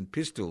muskets and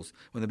pistols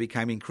when they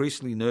became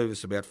increasingly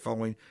nervous about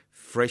following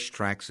fresh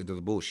tracks into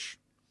the bush.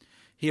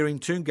 Hearing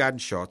 2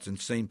 gunshots and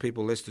seeing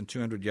people less than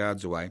 200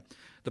 yards away,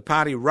 the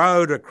party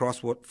rode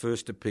across what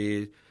first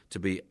appeared to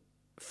be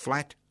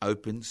flat,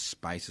 open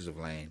spaces of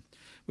land.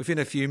 Within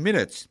a few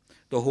minutes,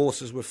 the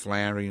horses were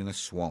floundering in a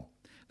swamp.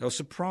 They were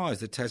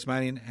surprised that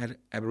Tasmanian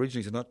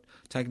Aborigines had not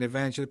taken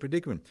advantage of the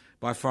predicament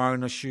by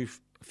firing a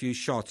few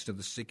shots to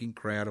the sicking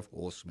crowd of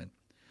horsemen.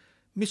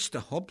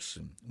 Mr.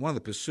 Hobson, one of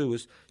the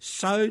pursuers,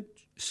 showed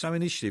some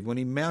initiative when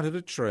he mounted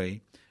a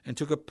tree and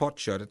took a pot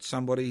shot at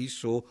somebody he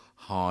saw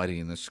hiding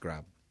in the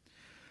scrub.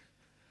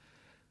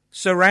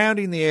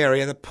 Surrounding the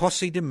area, the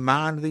posse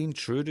demanded the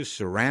intruders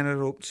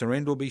surrender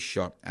or be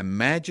shot.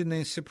 Imagine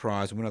their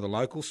surprise when one of the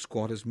local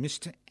squatters,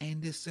 Mr.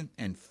 Anderson,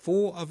 and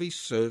 4 of his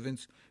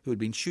servants who had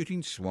been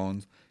shooting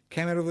swans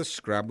came out of the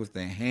scrub with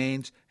their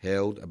hands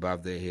held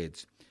above their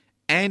heads.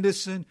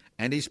 Anderson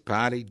and his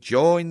party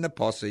joined the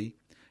posse,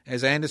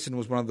 as Anderson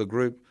was one of the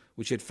group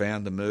which had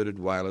found the murdered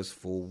whalers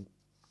 4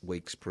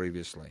 weeks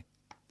previously.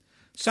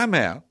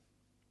 Somehow,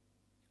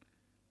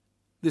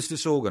 this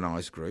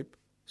disorganised group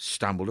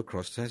stumbled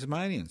across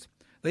Tasmanians.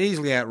 They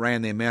easily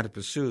outran their mounted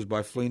pursuers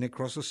by fleeing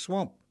across a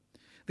swamp.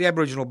 The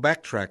Aboriginal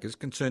backtrackers,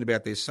 concerned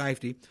about their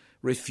safety,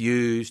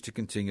 refused to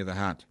continue the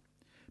hunt.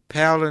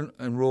 Powell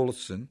and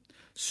Rawlinson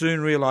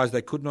soon realised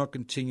they could not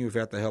continue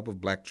without the help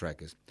of black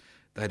trackers.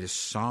 They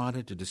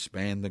decided to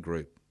disband the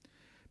group.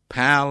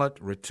 Powlett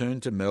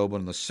returned to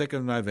Melbourne on the 2nd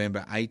of November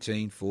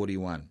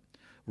 1841.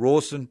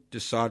 Rawson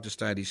decided to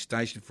stay at his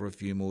station for a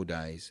few more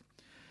days.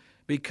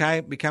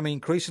 Becoming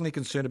increasingly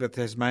concerned about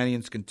the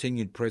Tasmanians'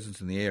 continued presence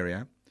in the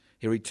area,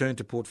 he returned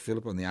to Port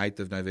Phillip on the 8th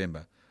of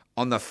November.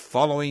 On the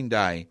following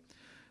day,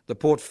 the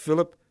Port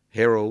Phillip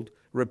Herald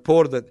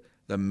reported that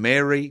the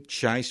Merry,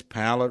 Chase,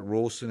 Powlett,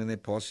 Rawson and their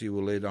posse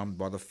were led on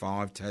by the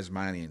 5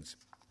 Tasmanians.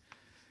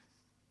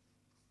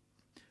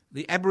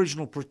 The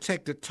Aboriginal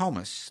protector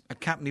Thomas,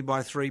 accompanied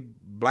by 3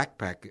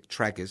 black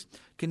trackers,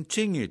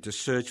 continued to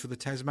search for the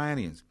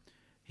Tasmanians.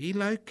 He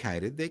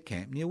located their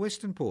camp near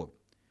Western Port.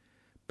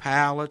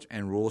 Powlett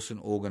and Rawson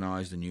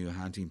organised a new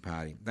hunting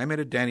party. They met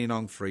at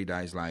Dandenong 3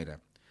 days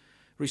later.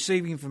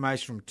 Receiving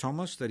information from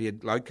Thomas that he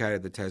had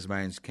located the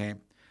Tasmanians'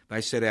 camp,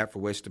 they set out for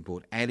Western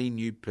Port, adding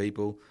new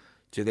people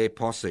to their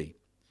posse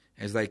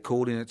as they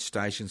called in at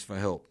stations for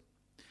help.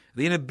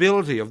 The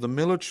inability of the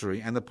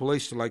military and the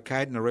police to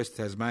locate and arrest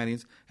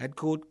Tasmanians had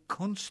caused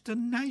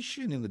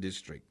consternation in the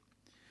district.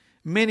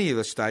 Many of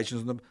the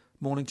stations on the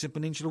Mornington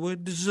Peninsula were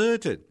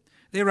deserted,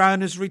 their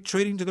owners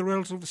retreating to the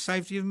relative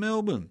safety of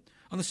Melbourne.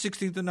 On the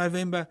 16th of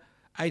November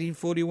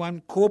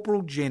 1841,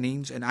 Corporal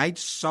Jennings and 8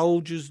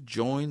 soldiers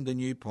joined the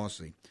new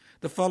posse.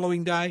 The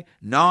following day,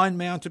 9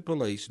 mounted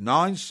police,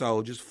 9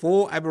 soldiers,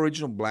 4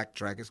 Aboriginal black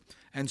trackers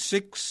and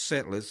 6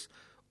 settlers,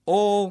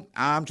 all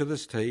armed to the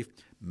teeth,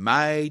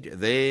 made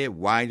their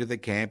way to the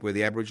camp where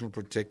the Aboriginal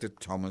protector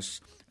Thomas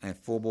and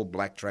 4 more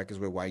black trackers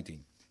were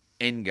waiting.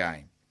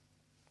 Endgame.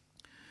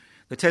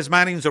 The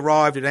Tasmanians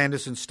arrived at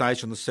Anderson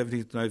Station on the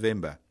 17th of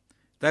November.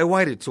 They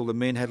waited till the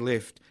men had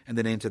left and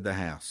then entered the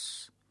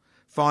house.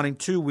 Finding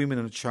 2 women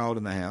and a child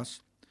in the house,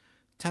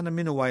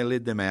 Tunaminaway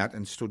led them out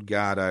and stood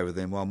guard over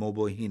them while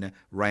Mulbohina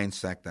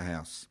ransacked the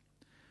house.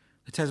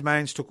 The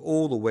Tasmanians took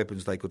all the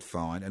weapons they could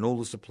find and all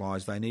the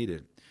supplies they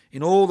needed.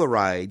 In all the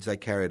raids they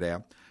carried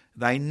out,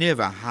 they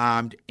never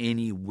harmed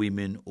any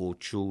women or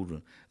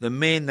children. The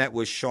men that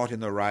were shot in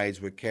the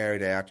raids were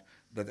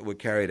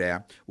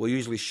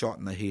usually shot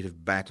in the heat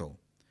of battle.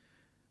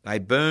 They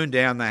burned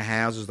down the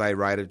houses they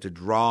raided to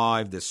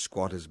drive the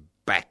squatters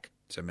back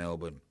to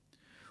Melbourne.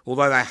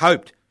 Although they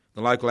hoped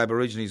the local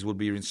Aborigines would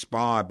be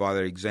inspired by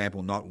their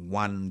example, not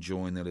one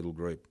joined their little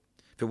group.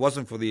 If it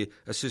wasn't for the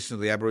assistance of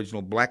the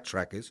Aboriginal black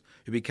trackers,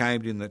 who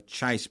became in the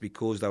chase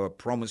because they were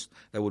promised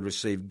they would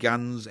receive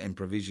guns and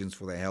provisions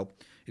for their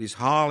help, it is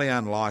highly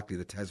unlikely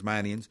the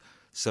Tasmanians,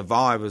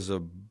 survivors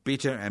of a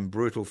bitter and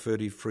brutal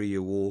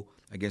 33-year war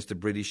against the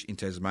British in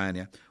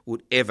Tasmania,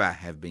 would ever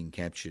have been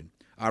captured.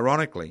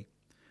 Ironically,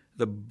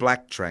 the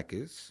black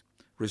trackers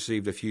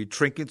received a few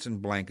trinkets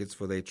and blankets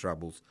for their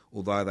troubles,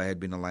 although they had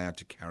been allowed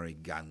to carry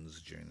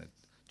guns during the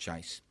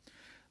chase.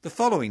 The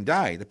following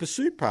day, the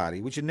pursuit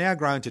party, which had now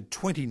grown to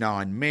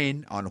 29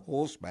 men on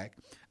horseback,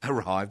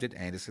 arrived at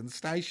Anderson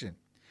Station.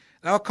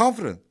 They were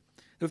confident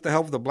that with the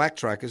help of the black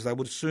trackers, they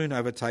would soon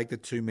overtake the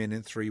 2 men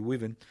and 3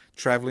 women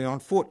travelling on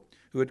foot,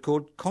 who had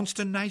caused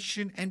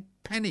consternation and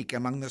panic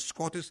among the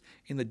squatters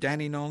in the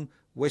Dandenong,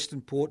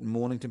 Western Port and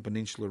Mornington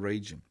Peninsula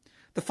region.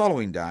 The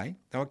following day,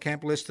 they were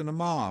camped less than a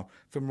mile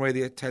from where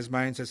the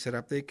Tasmanians had set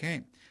up their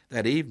camp.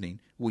 That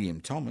evening,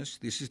 William Thomas,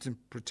 the assistant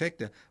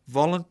protector,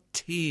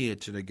 volunteered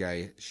to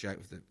negotiate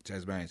with the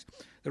Tasmanians.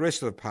 The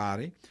rest of the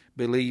party,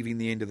 believing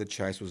the end of the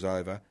chase was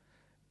over,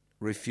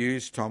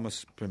 refused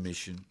Thomas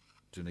permission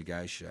to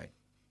negotiate.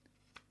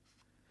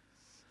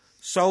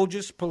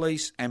 Soldiers,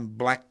 police and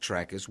black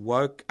trackers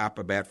woke up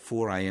about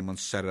 4 a.m. on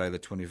Saturday the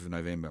 20th of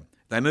November.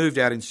 They moved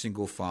out in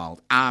single file,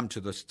 armed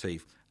to the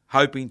teeth,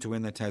 hoping to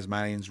end the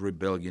Tasmanians'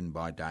 rebellion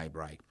by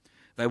daybreak.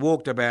 They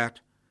walked about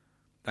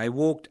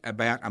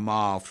a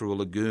mile through a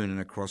lagoon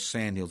and across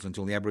sandhills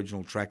until the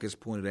Aboriginal trackers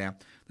pointed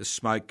out the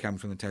smoke coming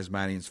from the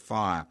Tasmanians'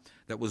 fire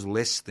that was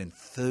less than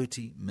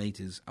 30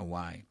 metres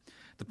away.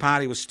 The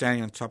party was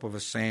standing on top of a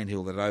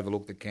sandhill that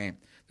overlooked the camp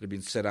that had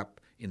been set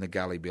up in the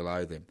gully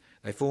below them.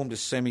 They formed a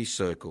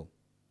semicircle.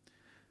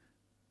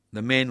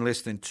 The men,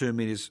 less than 2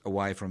 metres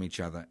away from each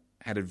other,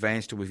 had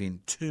advanced to within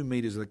 2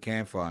 metres of the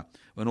campfire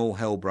when all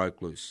hell broke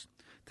loose.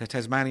 The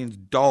Tasmanians'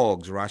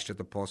 dogs rushed at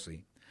the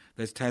posse.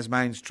 The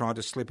Tasmanians tried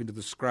to slip into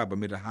the scrub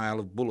amid a hail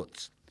of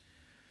bullets.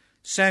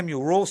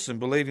 Samuel Rawson,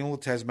 believing all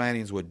the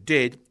Tasmanians were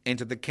dead,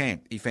 entered the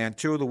camp. He found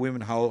 2 of the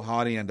women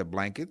hiding under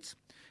blankets.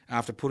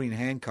 After putting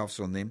handcuffs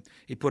on them,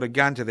 he put a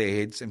gun to their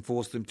heads and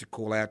forced them to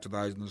call out to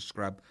those in the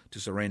scrub to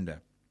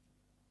surrender.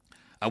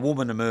 A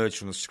woman emerged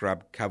from the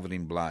scrub covered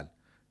in blood.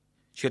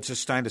 She had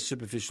sustained a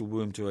superficial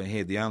wound to her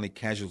head, the only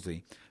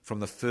casualty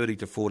from the 30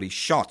 to 40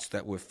 shots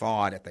that were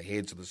fired at the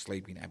heads of the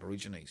sleeping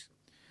Aborigines.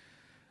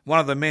 One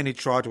of the men who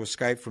tried to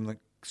escape from the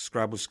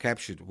scrub was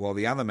captured, while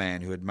the other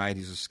man who had made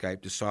his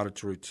escape decided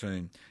to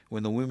return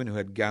when the women who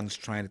had guns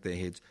trained at their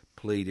heads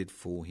pleaded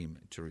for him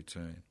to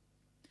return.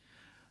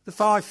 The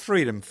 5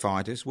 freedom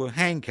fighters were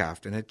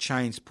handcuffed and had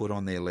chains put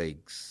on their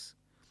legs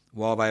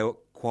while they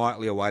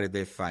quietly awaited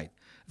their fate.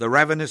 The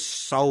ravenous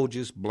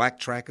soldiers, black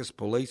trackers,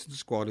 police and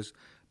squatters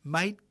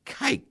made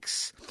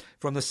cakes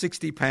from the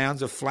 60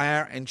 pounds of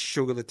flour and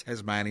sugar the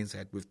Tasmanians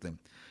had with them.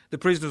 The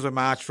prisoners were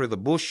marched through the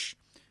bush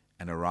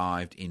and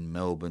arrived in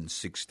Melbourne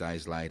 6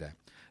 days later.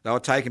 They were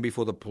taken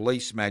before the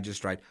police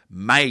magistrate,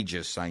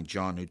 Major St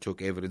John, who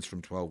took evidence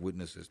from 12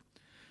 witnesses.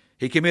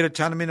 He committed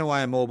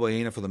Tanaminoa and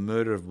Morbohina for the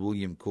murder of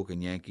William Cook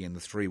and Yankee and the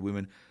 3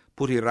 women,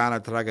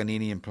 Putirana,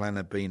 Truganini and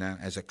Planabina,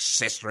 as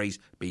accessories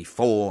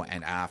before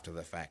and after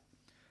the fact.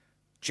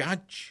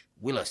 Judge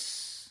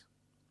Willis.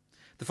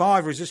 The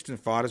 5 resistance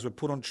fighters were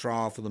put on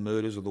trial for the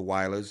murders of the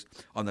whalers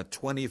on the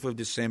 20th of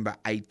December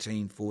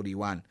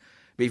 1841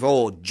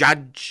 before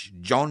Judge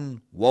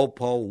John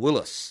Walpole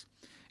Willis.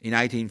 In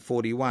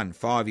 1841,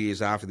 5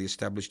 years after the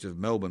establishment of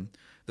Melbourne,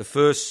 the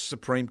first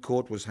Supreme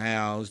Court was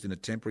housed in a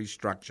temporary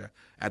structure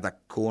at the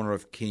corner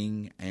of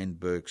King and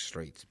Burke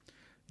Streets.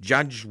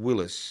 Judge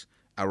Willis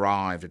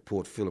arrived at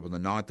Port Phillip on the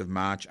 9th of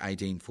March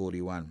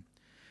 1841.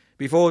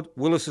 Before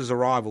Willis's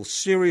arrival,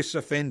 serious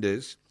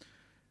offenders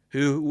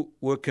who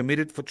were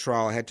committed for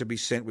trial had to be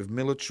sent with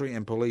military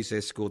and police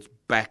escorts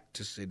back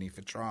to Sydney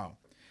for trial.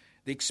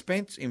 The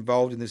expense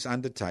involved in this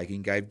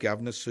undertaking gave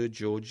Governor Sir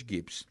George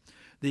Gipps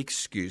the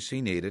excuse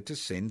he needed to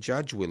send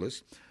Judge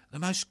Willis, the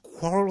most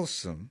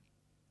quarrelsome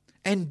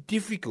and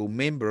difficult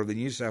member of the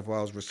New South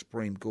Wales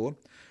Supreme Court,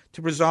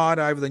 to preside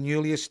over the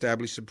newly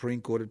established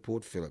Supreme Court at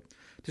Port Phillip.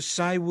 To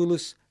say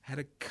Willis had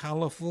a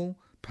colourful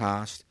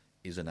past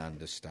is an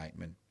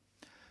understatement.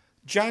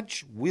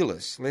 Judge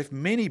Willis left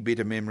many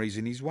bitter memories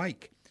in his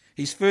wake.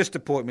 His first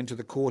appointment to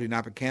the court in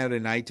Upper Canada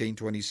in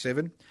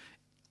 1827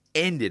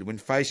 ended when,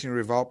 facing a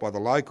revolt by the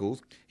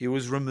locals, he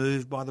was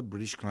removed by the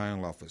British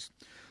Colonial Office.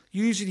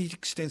 Using his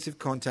extensive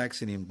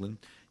contacts in England,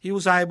 he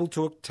was able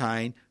to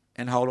obtain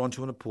and hold on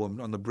to an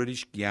appointment on the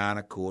British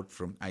Guiana Court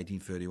from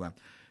 1831.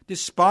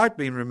 Despite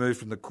being removed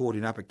from the court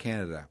in Upper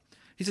Canada,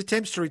 his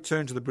attempts to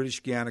return to the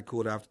British Guiana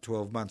Court after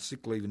 12 months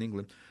sick leave in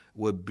England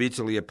were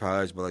bitterly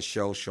opposed by the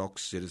shell-shocked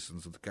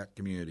citizens of the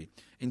community.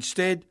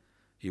 Instead,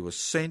 he was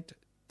sent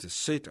to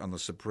sit on the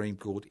Supreme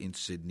Court in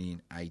Sydney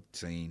in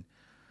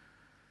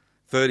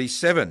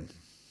 1837.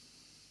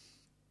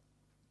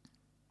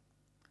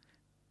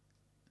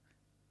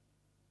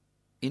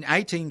 In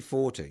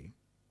 1840,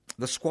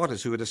 the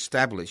squatters who had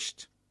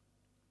established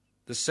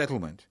the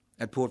settlement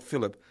at Port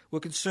Phillip were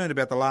concerned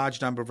about the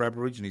large number of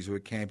Aborigines who were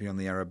camping on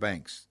the Yarra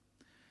banks.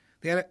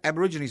 The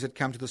Aborigines had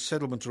come to the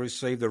settlement to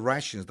receive the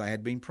rations they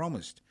had been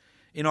promised.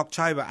 In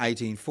October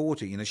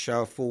 1840, in a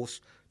show of force,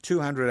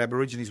 200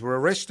 Aborigines were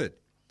arrested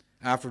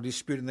after a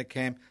dispute in the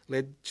camp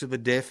led to the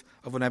death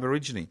of an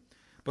Aborigine.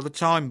 By the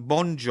time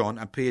Bon John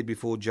appeared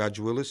before Judge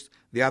Willis,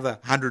 the other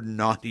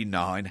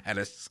 199 had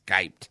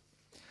escaped.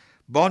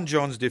 Bon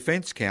John's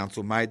defence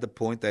counsel made the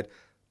point that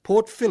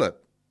Port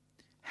Phillip,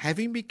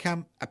 having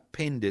become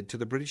appended to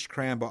the British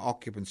Crown by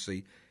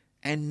occupancy,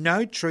 and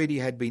no treaty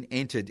had been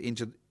entered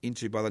into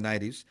by the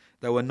natives,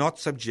 they were not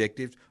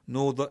subjective,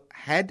 nor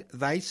had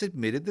they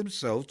submitted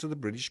themselves to the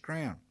British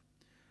Crown.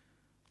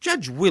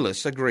 Judge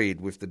Willis agreed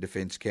with the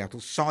defence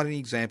counsel, citing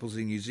examples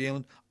in New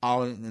Zealand,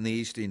 Ireland and the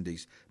East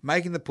Indies,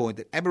 making the point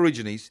that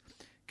Aborigines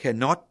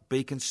cannot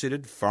be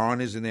considered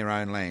foreigners in their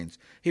own lands.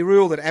 He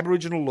ruled that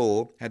Aboriginal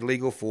law had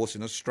legal force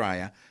in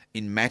Australia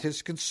in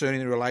matters concerning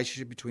the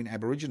relationship between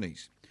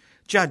Aborigines.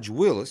 Judge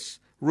Willis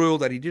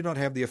ruled that he did not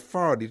have the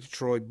authority to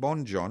try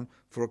Bon John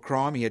for a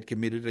crime he had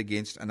committed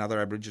against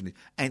another Aborigine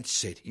and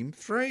set him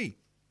free.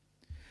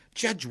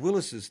 Judge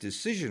Willis's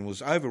decision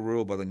was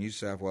overruled by the New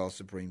South Wales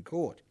Supreme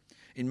Court.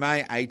 In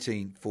May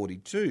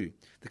 1842,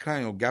 the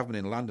colonial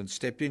government in London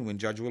stepped in when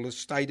Judge Willis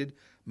stated,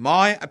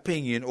 "My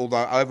opinion,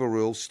 although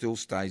overruled, still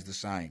stays the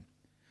same."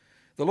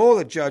 The law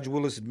that Judge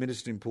Willis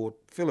administered in Port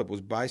Phillip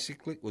was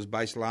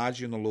based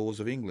largely on the laws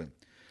of England.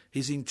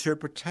 His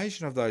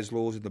interpretation of those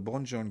laws in the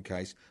Bonjon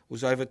case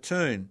was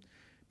overturned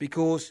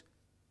because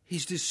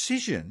his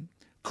decision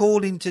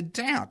called into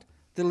doubt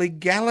the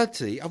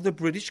legality of the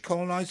British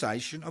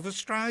colonisation of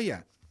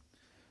Australia.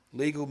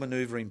 Legal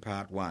manoeuvring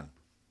Part 1.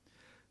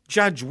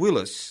 Judge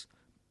Willis'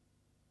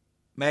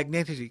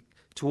 magnetic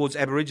towards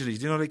Aborigines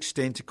did not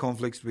extend to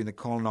conflicts between the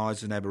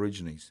colonisers and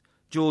Aborigines.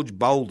 George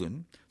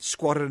Bolden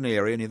squatted an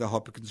area near the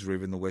Hopkins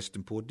River in the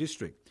Western Port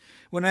District.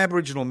 When an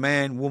Aboriginal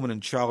man, woman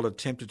and child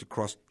attempted to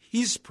cross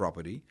his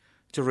property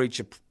to reach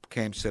a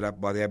camp set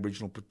up by the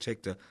Aboriginal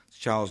protector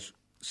Charles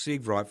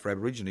Siegfried for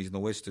Aborigines in the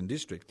Western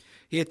District,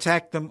 he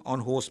attacked them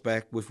on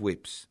horseback with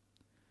whips.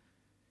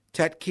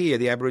 Tatkia,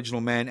 the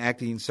Aboriginal man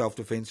acting in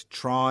self-defence,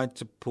 tried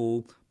to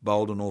pull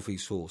Bolden off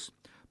his horse.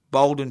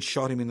 Bolden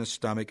shot him in the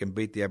stomach and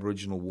beat the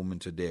Aboriginal woman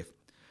to death.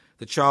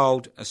 The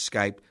child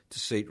escaped to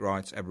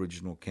Seatright's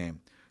Aboriginal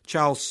camp.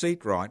 Charles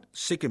Seatright,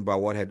 sickened by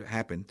what had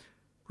happened,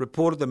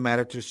 reported the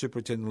matter to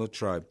Superintendent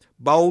Latrobe.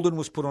 Bolden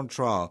was put on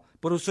trial,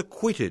 but was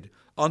acquitted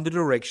on the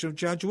direction of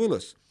Judge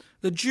Willis.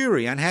 The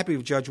jury, unhappy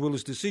with Judge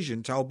Willis'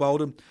 decision, told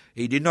Bolden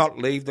he did not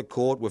leave the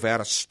court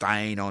without a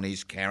stain on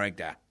his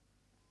character.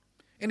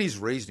 In his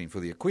reasoning for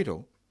the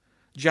acquittal,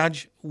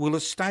 Judge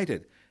Willis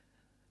stated,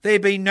 "There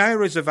be no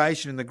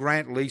reservation in the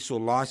grant, lease or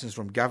licence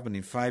from government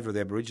in favour of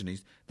the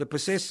Aborigines. The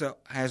possessor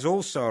has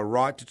also a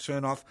right to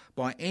turn off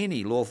by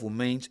any lawful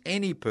means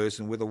any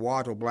person, whether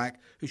white or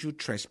black, who should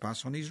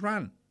trespass on his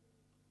run."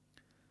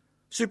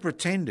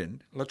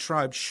 Superintendent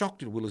Latrobe,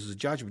 shocked at Willis's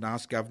judgment,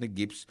 asked Governor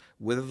Gibbs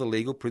whether the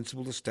legal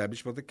principles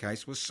established by the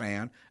case were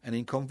sound and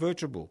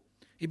incontrovertible.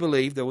 He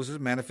believed there was a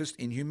manifest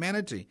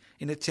inhumanity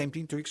in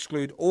attempting to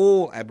exclude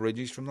all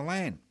Aborigines from the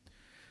land.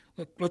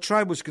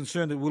 Latrobe was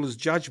concerned that Willis's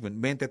judgment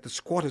meant that the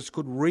squatters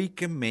could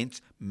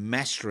recommence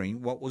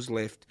mastering what was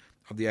left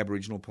of the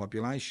Aboriginal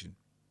population.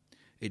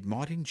 It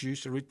might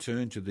induce a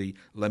return to the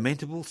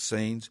lamentable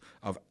scenes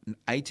of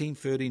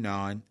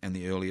 1839 and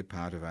the earlier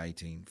part of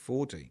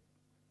 1840.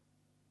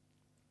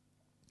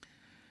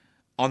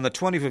 On the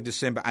 20th of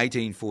December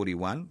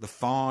 1841, the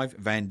 5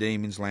 Van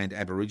Diemen's Land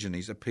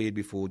Aborigines appeared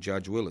before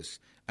Judge Willis,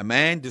 a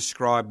man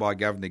described by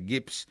Governor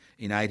Gibbs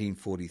in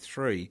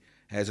 1843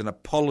 as an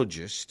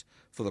apologist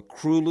for the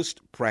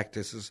cruelest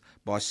practices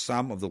by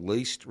some of the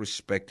least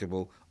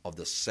respectable of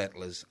the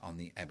settlers on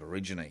the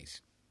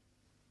Aborigines.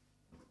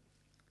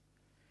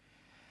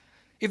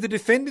 If the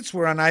defendants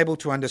were unable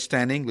to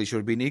understand English or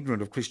had been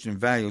ignorant of Christian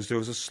values, there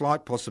was a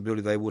slight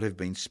possibility they would have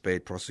been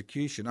spared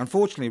prosecution.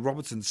 Unfortunately,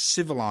 Robertson's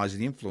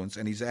civilising influence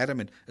and his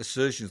adamant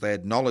assertions they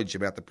had knowledge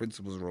about the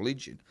principles of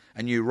religion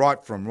and knew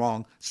right from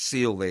wrong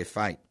sealed their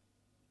fate.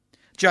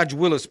 Judge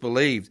Willis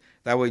believed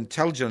they were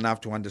intelligent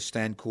enough to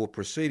understand court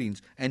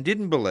proceedings and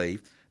didn't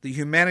believe the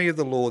humanity of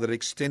the law that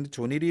extended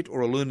to an idiot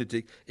or a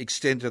lunatic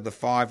extended to the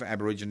 5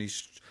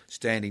 Aborigines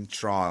standing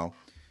trial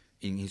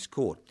in his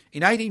court.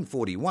 In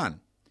 1841,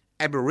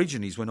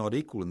 Aborigines were not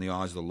equal in the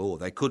eyes of the law.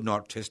 They could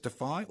not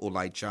testify or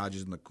lay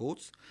charges in the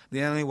courts.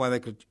 The only way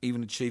they could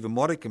even achieve a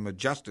modicum of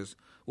justice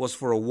was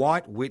for a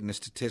white witness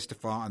to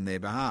testify on their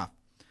behalf.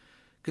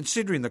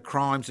 Considering the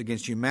crimes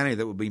against humanity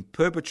that were being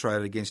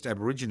perpetrated against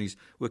Aborigines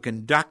were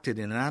conducted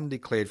in an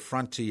undeclared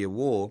frontier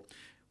war,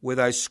 where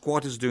those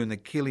squatters doing the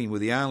killing were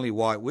the only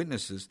white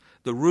witnesses,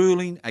 the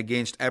ruling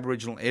against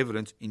Aboriginal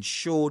evidence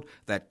ensured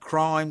that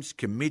crimes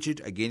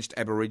committed against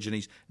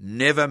Aborigines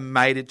never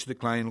made it to the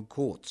colonial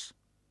courts.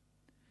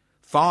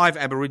 5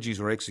 Aborigines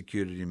were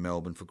executed in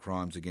Melbourne for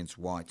crimes against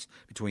whites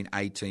between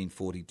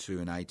 1842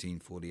 and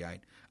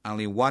 1848.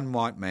 Only 1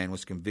 white man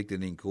was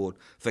convicted in court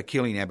for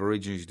killing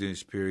Aborigines during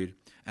this period,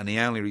 and he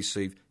only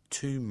received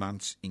 2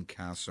 months'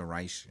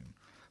 incarceration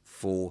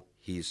for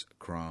his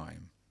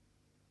crime.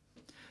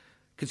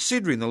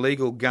 Considering the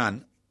legal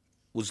gun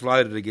was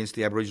loaded against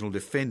the Aboriginal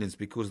defendants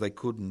because they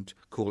couldn't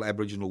call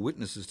Aboriginal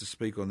witnesses to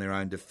speak on their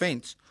own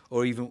defence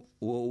or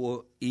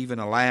even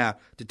allow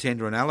to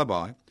tender an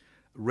alibi,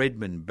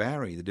 Redmond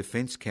Barry, the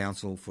Defence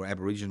Counsel for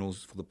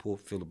Aboriginals for the Port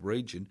Phillip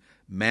region,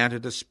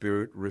 mounted a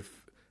spirit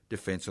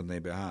defence on their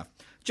behalf.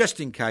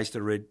 Just in case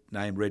the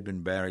name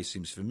Redmond Barry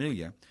seems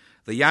familiar,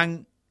 the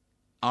young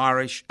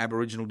Irish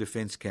Aboriginal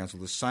Defence Counsel,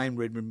 the same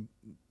Redmond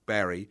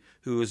Barry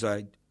who was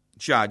a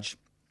judge,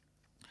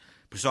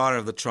 presided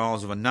over the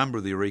trials of a number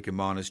of the Eureka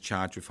miners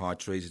charged with high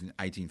treason in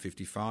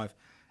 1855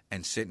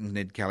 and sentenced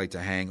Ned Kelly to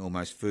hang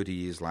almost 30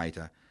 years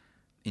later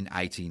in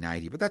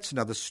 1880. But that's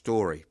another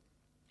story.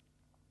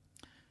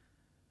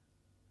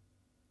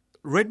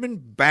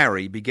 Redmond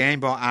Barry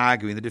began by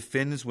arguing the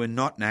defendants were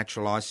not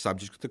naturalised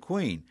subjects of the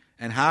Queen,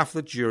 and half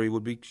the jury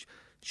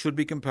should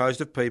be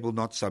composed of people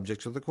not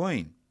subjects of the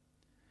Queen.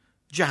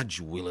 Judge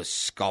Willis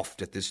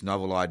scoffed at this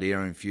novel idea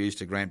and refused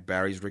to grant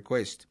Barry's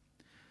request.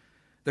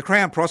 The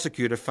Crown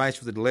prosecutor, faced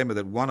with the dilemma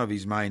that one of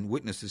his main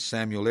witnesses,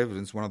 Samuel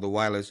Evidence, one of the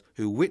whalers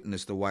who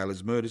witnessed the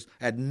whalers' murders,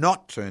 had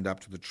not turned up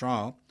to the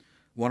trial,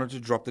 wanted to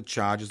drop the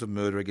charges of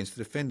murder against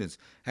the defendants,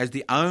 as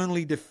the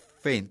only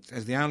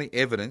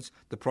evidence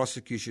the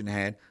prosecution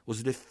had was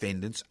the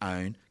defendants'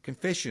 own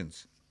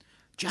confessions.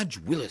 Judge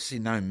Willis,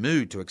 in no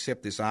mood to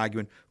accept this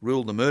argument,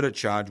 ruled the murder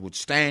charge would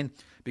stand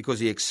because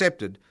he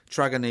accepted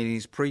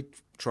Truganini's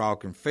pre-trial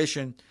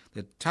confession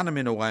that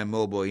Tunnerminnerwait and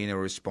Maulboyheenner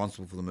were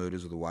responsible for the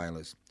murders of the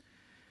whalers.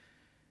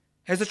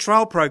 As the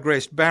trial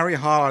progressed, Barry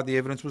highlighted the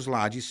evidence was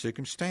largely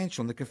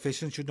circumstantial and the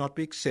confessions should not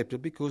be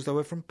accepted because they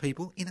were from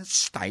people in a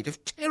state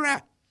of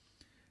terror.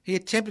 He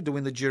attempted to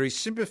win the jury's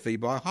sympathy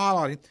by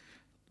highlighting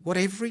what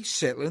every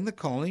settler in the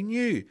colony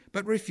knew,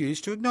 but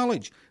refused to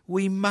acknowledge.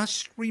 We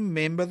must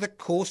remember the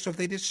course of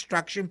their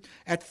destruction,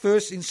 at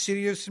first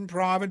insidious and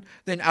private,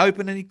 then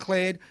open and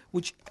declared,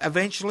 which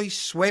eventually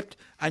swept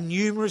a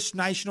numerous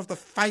nation off the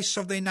face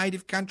of their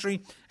native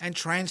country and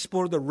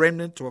transported the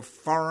remnant to a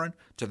foreign,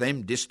 to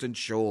them distant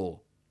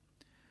shore.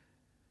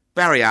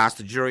 Barry asked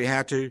the jury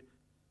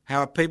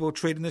how a people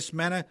treated in this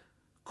manner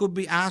could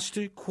be asked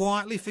to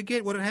quietly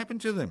forget what had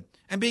happened to them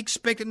and be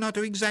expected not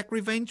to exact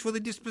revenge for the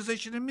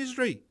dispossession and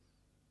misery.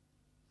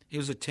 He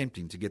was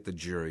attempting to get the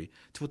jury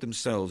to put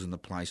themselves in the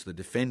place of the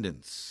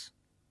defendants.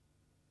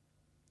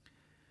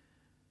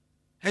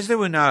 As there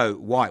were no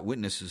white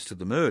witnesses to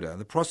the murder,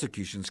 the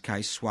prosecution's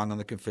case swung on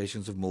the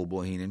confessions of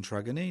Maulboyheenner and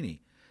Truganini.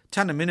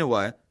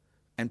 Tunnerminnerwait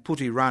and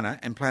Putirana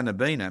and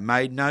Planabina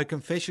made no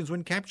confessions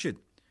when captured,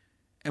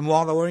 and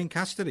while they were in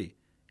custody.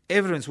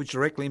 Evidence which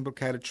directly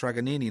implicated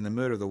Truganini in the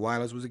murder of the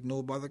whalers was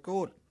ignored by the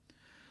court.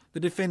 The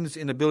defendant's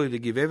inability to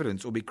give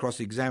evidence or be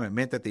cross-examined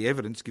meant that the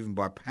evidence given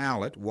by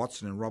Powlett,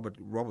 Watson and Robert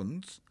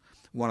Robbins,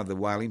 one of the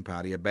whaling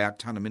party, about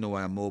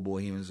Tunnerminnerwait and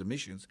Maulboyheenner's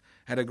omissions,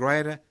 had a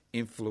greater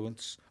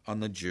influence on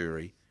the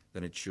jury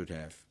than it should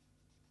have.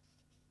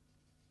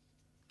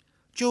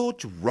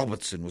 George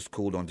Robertson was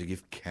called on to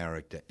give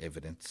character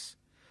evidence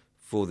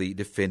for the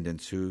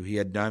defendants who he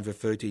had known for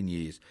 13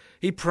 years.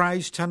 He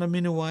praised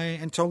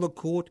Tunnerminnerwait and told the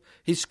court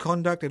his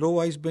conduct had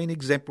always been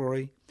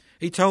exemplary.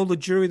 He told the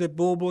jury that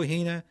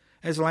Maulboyheenner,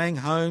 as Lang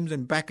Holmes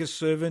and Bacchus'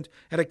 servant,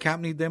 had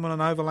accompanied them on an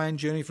overland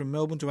journey from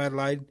Melbourne to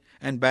Adelaide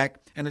and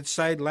back, and had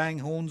saved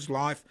Langhorne's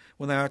life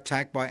when they were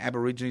attacked by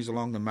Aborigines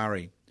along the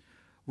Murray.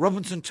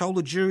 Robinson told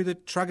the jury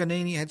that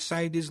Truganini had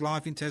saved his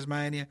life in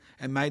Tasmania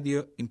and made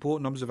the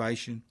important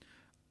observation,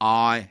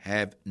 "I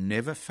have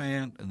never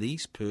found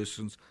these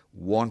persons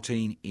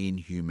wanting in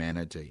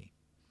humanity."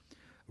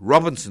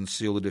 Robinson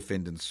sealed the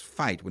defendant's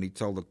fate when he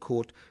told the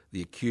court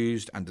the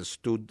accused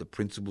understood the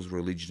principles of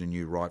religion and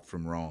knew right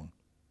from wrong.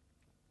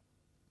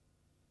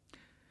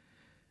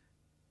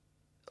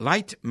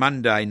 Late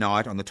Monday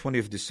night on the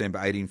 20th of December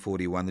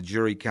 1841, the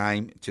jury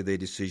came to their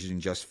decision in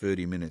just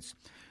 30 minutes.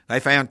 They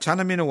found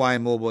Tunnerminnerwait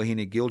and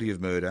Maulboyheenner guilty of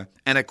murder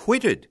and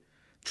acquitted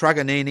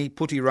Truganini,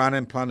 Putirana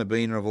and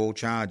Planabina of all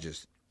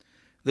charges.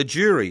 The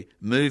jury,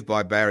 moved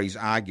by Barry's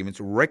arguments,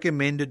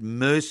 recommended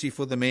mercy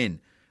for the men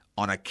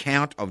on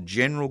account of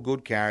general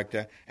good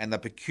character and the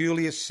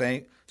peculiar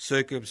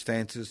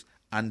circumstances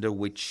under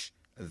which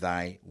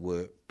they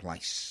were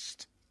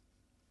placed.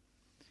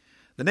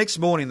 The next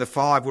morning, the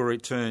five were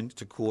returned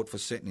to court for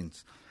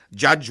sentence.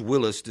 Judge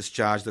Willis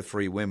discharged the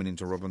three women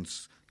into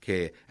Robinson's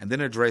care and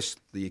then addressed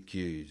the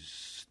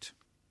accused.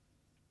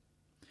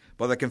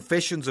 By the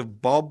confessions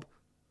of Bob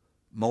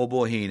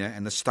Maulboyheenner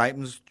and the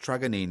statements of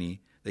Truganini,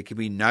 there can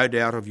be no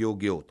doubt of your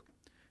guilt.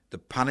 The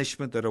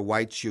punishment that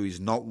awaits you is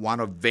not one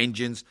of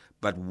vengeance,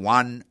 but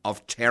one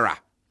of terror.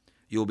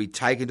 You will be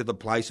taken to the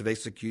place of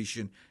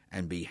execution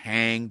and be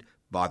hanged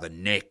by the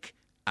neck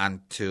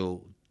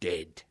until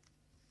dead.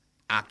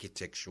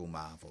 Architectural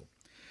marvel.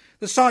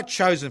 The site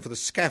chosen for the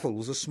scaffold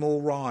was a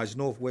small rise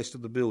northwest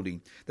of the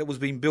building that was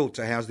being built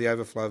to house the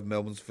overflow of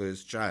Melbourne's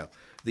first jail,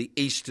 the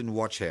Eastern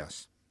Watch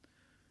House.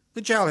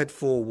 The jail had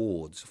 4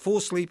 wards,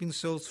 4 sleeping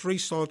cells, 3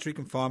 solitary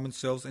confinement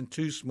cells and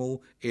 2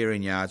 small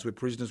airing yards where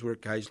prisoners were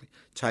occasionally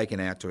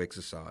taken out to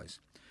exercise.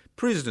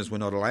 Prisoners were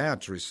not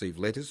allowed to receive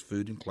letters,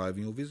 food and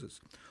clothing or visits,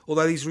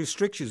 although these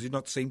restrictions did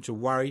not seem to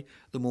worry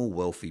the more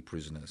wealthy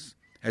prisoners.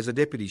 As a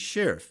deputy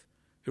sheriff,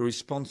 who was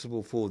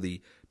responsible for the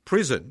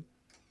prison,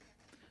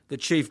 the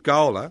chief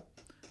gaoler,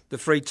 the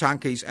three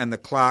tunkeys and the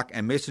clerk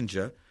and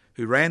messenger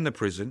who ran the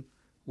prison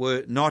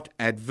were not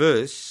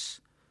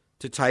adverse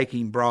to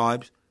taking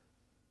bribes.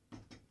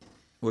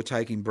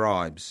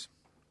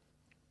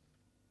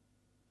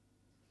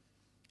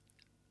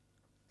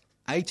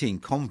 18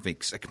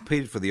 convicts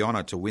competed for the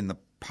honour to win the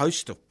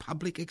post of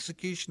public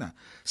executioner.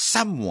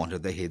 Some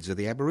wanted the heads of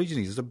the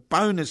Aborigines as a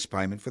bonus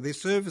payment for their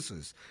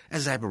services,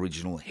 as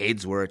Aboriginal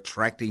heads were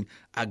attracting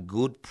a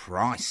good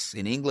price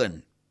in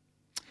England.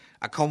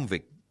 A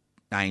convict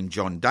named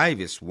John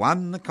Davis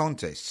won the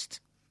contest.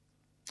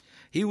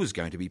 He was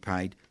going to be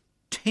paid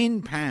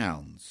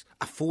 £10,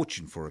 a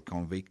fortune for a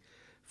convict,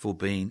 for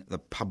being the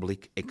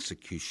public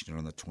executioner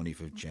on the 20th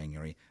of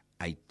January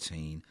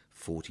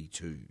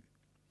 1842.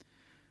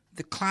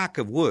 The Clerk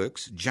of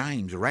Works,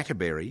 James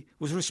Ratterbury,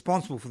 was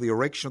responsible for the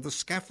erection of the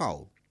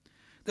scaffold.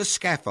 The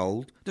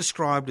scaffold,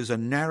 described as a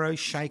narrow,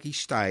 shaky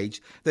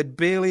stage that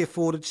barely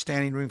afforded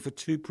standing room for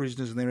 2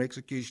 prisoners and their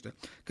executioner,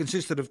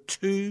 consisted of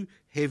 2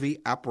 heavy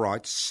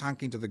uprights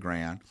sunk into the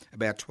ground,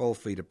 about 12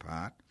 feet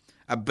apart.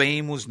 A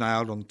beam was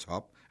nailed on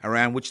top,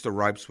 around which the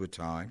ropes were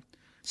tied.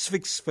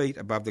 6 feet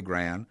above the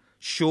ground,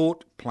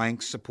 short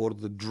planks supported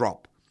the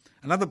drop.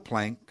 Another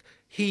plank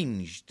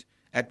hinged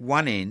at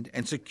one end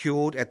and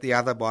secured at the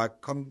other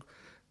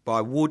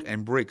by wood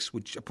and bricks,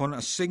 which, upon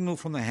a signal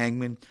from the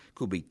hangman,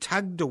 could be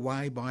tugged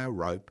away by a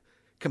rope,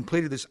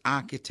 completed this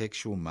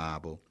architectural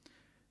marvel.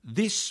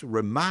 This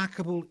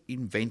remarkable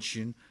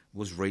invention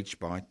was reached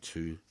by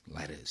 2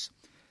 ladders.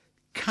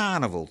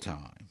 Carnival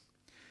time.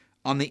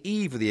 On the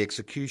eve of the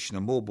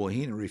executioner,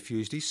 Morbohina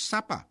refused his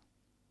supper.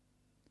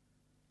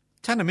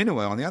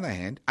 Tunnerminnerwait, on the other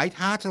hand, ate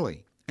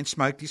heartily and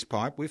smoked his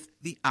pipe with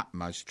the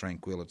utmost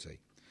tranquillity.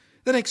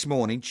 The next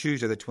morning,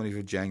 Tuesday the 20th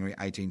of January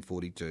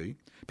 1842,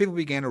 people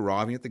began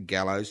arriving at the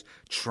gallows,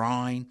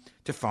 trying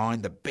to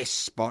find the best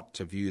spot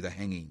to view the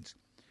hangings.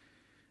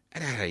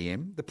 At 8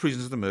 a.m, the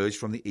prisoners emerged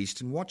from the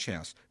eastern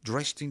watchhouse,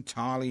 dressed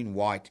entirely in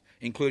white,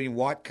 including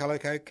white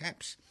calico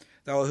caps.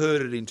 They were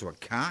herded into a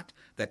cart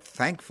that,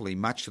 thankfully,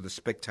 much to the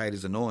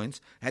spectators'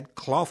 annoyance, had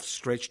cloth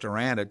stretched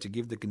around it to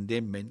give the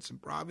condemned men some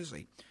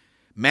privacy.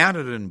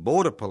 Mounted and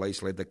border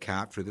police led the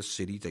cart through the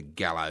city to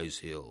Gallows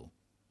Hill.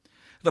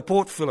 The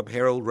Port Phillip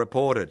Herald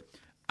reported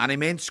an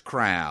immense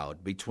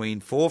crowd, between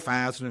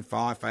 4,000 and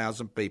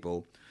 5,000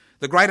 people,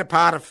 the greater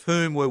part of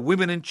whom were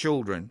women and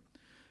children.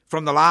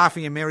 From the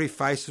laughing and merry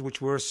faces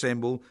which were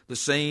assembled, the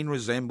scene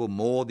resembled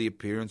more the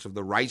appearance of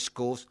the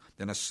racecourse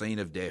than a scene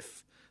of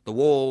death. The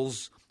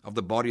walls of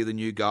the body of the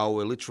new gaol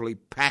were literally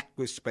packed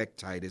with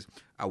spectators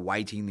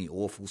awaiting the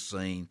awful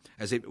scene,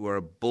 as if it were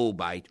a bull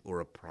bait or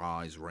a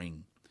prize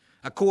ring.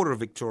 A quarter of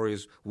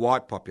Victoria's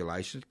white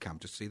population had come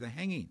to see the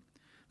hanging.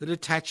 The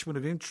detachment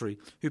of infantry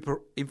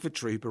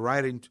who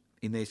paraded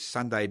in their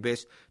Sunday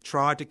best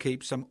tried to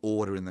keep some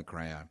order in the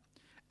crowd.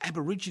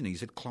 Aborigines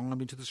had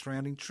climbed into the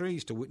surrounding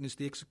trees to witness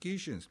the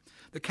executions.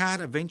 The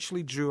cart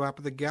eventually drew up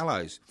at the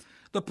gallows.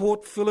 The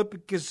Port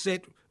Phillip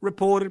Gazette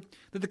reported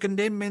that the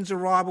condemned men's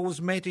arrival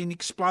was met in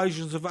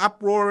explosions of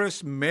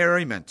uproarious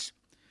merriment.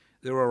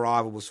 Their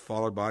arrival was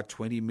followed by a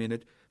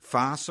 20-minute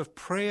farce of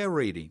prayer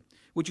reading,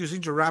 which was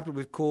interrupted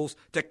with calls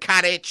to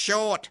cut it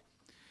short.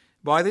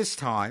 By this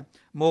time,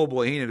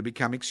 Morbohina had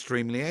become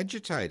extremely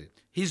agitated.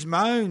 His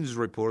moans,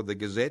 reported the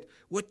Gazette,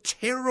 were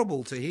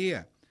terrible to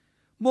hear.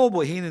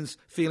 Morbohina's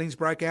feelings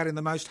broke out in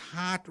the most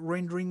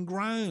heart-rending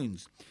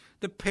groans.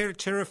 The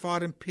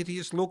terrified and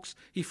piteous looks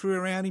he threw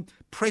around him,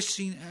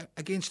 pressing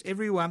against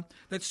everyone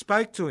that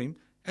spoke to him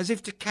as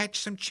if to catch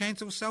some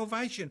chance of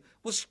salvation,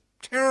 was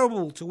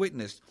terrible to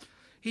witness.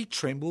 He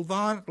trembled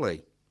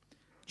violently.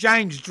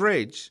 James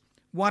Dredge,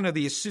 one of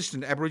the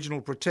assistant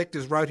Aboriginal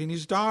protectors, wrote in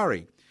his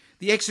diary,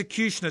 "The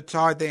executioner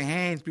tied their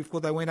hands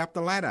before they went up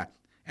the ladder,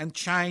 and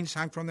chains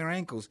hung from their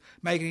ankles,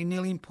 making it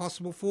nearly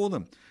impossible for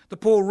them. The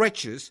poor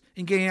wretches,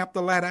 in getting up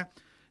the ladder,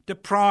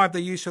 deprived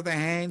the use of their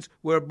hands,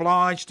 were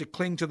obliged to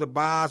cling to the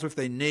bars with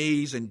their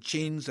knees and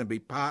chins and be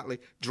partly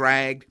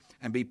dragged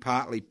and be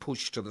partly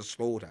pushed to the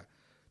slaughter.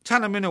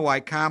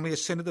 Tunnerminnerwait calmly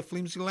ascended the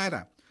flimsy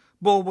ladder.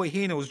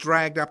 Morbohina was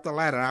dragged up the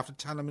ladder after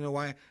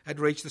Tunnerminnerwait had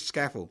reached the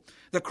scaffold.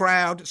 The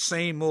crowd,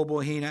 seeing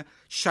Morbohina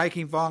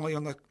shaking violently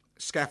on the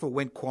scaffold,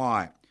 went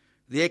quiet.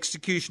 The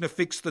executioner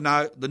fixed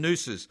the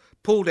nooses,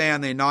 pulled down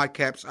their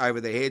nightcaps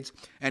over their heads,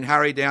 and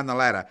hurried down the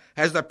ladder.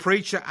 As the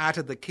preacher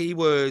uttered the key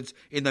words,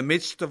 "In the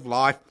midst of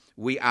life,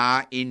 we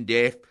are in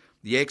death,"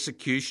 the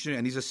executioner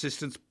and his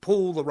assistants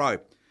pulled the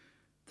rope.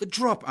 The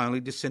drop only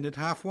descended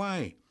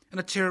halfway, and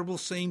a terrible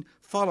scene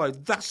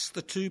followed. Thus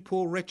the 2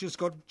 poor wretches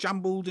got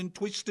jumbled and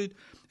twisted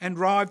and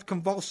writhed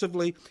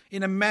convulsively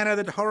in a manner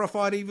that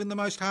horrified even the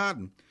most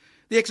hardened.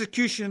 The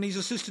executioner and his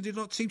assistant did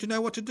not seem to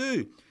know what to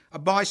do. A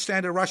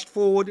bystander rushed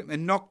forward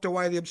and knocked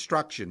away the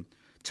obstruction.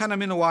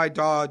 Tunnerminnerwait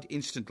died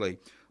instantly.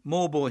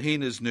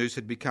 Morbohina's noose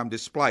had become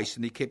displaced,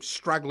 and he kept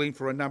struggling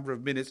for a number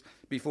of minutes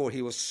before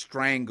he was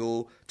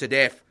strangled to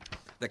death.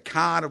 The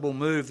carnival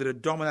move that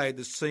had dominated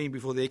the scene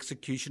before the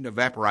execution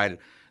evaporated.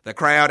 The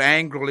crowd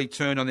angrily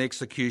turned on the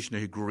executioner,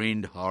 who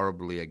grinned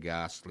horribly, a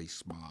ghastly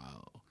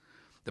smile.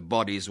 The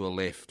bodies were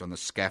left on the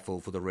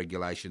scaffold for the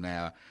regulation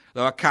hour.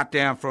 They were cut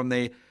down from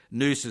their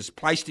nooses,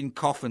 placed in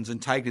coffins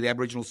and taken to the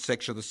Aboriginal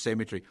section of the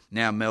cemetery,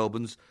 now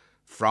Melbourne's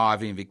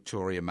thriving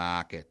Victoria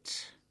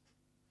Market.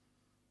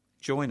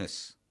 Join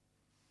us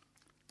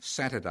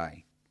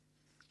Saturday,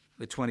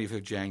 the 20th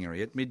of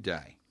January at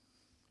midday.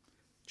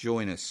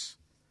 Join us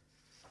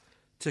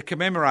to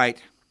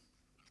commemorate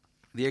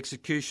the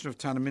execution of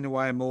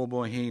Tunnerminnerwait and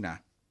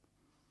Morbohina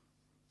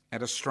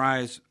at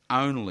Australia's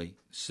only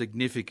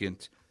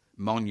significant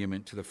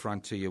monument to the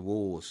frontier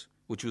wars,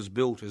 which was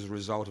built as a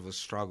result of a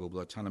struggle by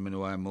the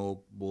Tunnerminnerwait and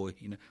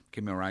Morbohina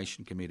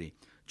Commemoration Committee.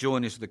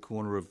 Join us at the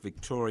corner of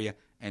Victoria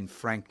and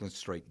Franklin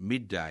Street,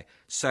 midday,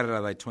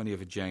 Saturday the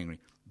 20th of January.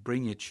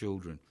 Bring your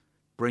children.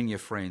 bring your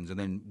friends, and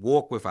then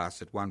walk with us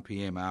at 1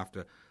 p.m.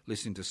 after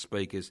listening to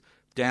speakers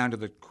down to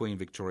the Queen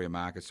Victoria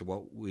markets to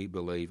what we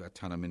believe are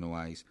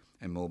Tunnerminnerways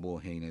and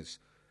Mulbauhinas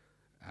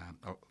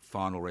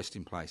final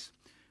resting place.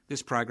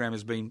 This program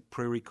has been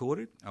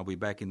pre-recorded. I'll be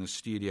back in the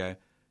studio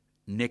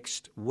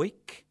next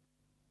week.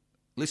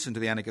 Listen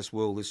to the Anarchist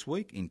World this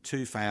week in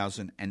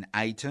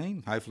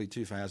 2018. Hopefully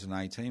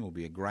 2018 will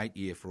be a great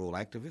year for all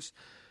activists,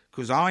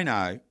 because I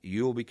know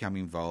you'll become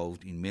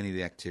involved in many of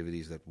the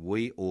activities that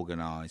we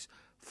organise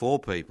for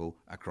people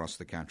across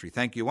the country.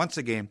 Thank you once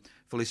again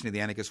for listening to the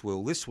Anarchist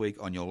World this week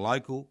on your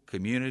local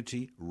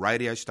community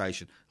radio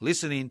station.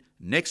 Listen in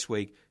next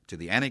week to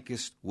the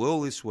Anarchist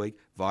World this week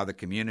via the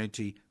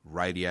Community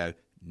Radio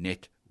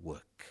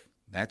Network.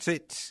 That's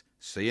it.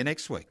 See you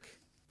next week.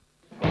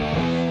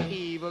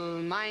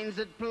 Evil minds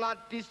that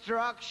plot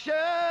destruction,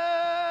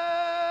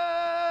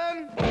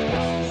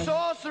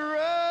 sorcerer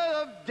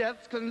of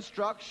death's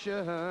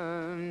construction.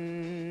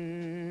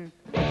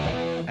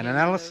 An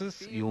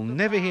analysis you'll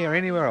never hear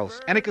anywhere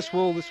else. Anarchist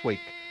World this week.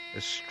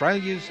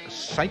 Australia's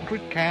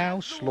sacred cow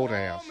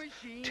slaughterhouse.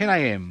 10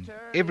 a.m.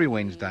 every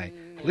Wednesday.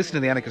 Listen to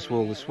the Anarchist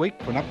World this week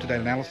for an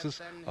up-to-date analysis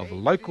of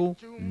local,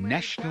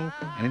 national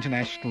and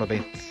international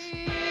events.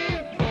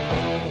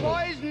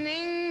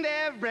 Poisoning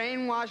their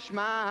brainwashed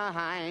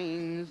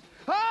minds.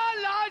 Oh!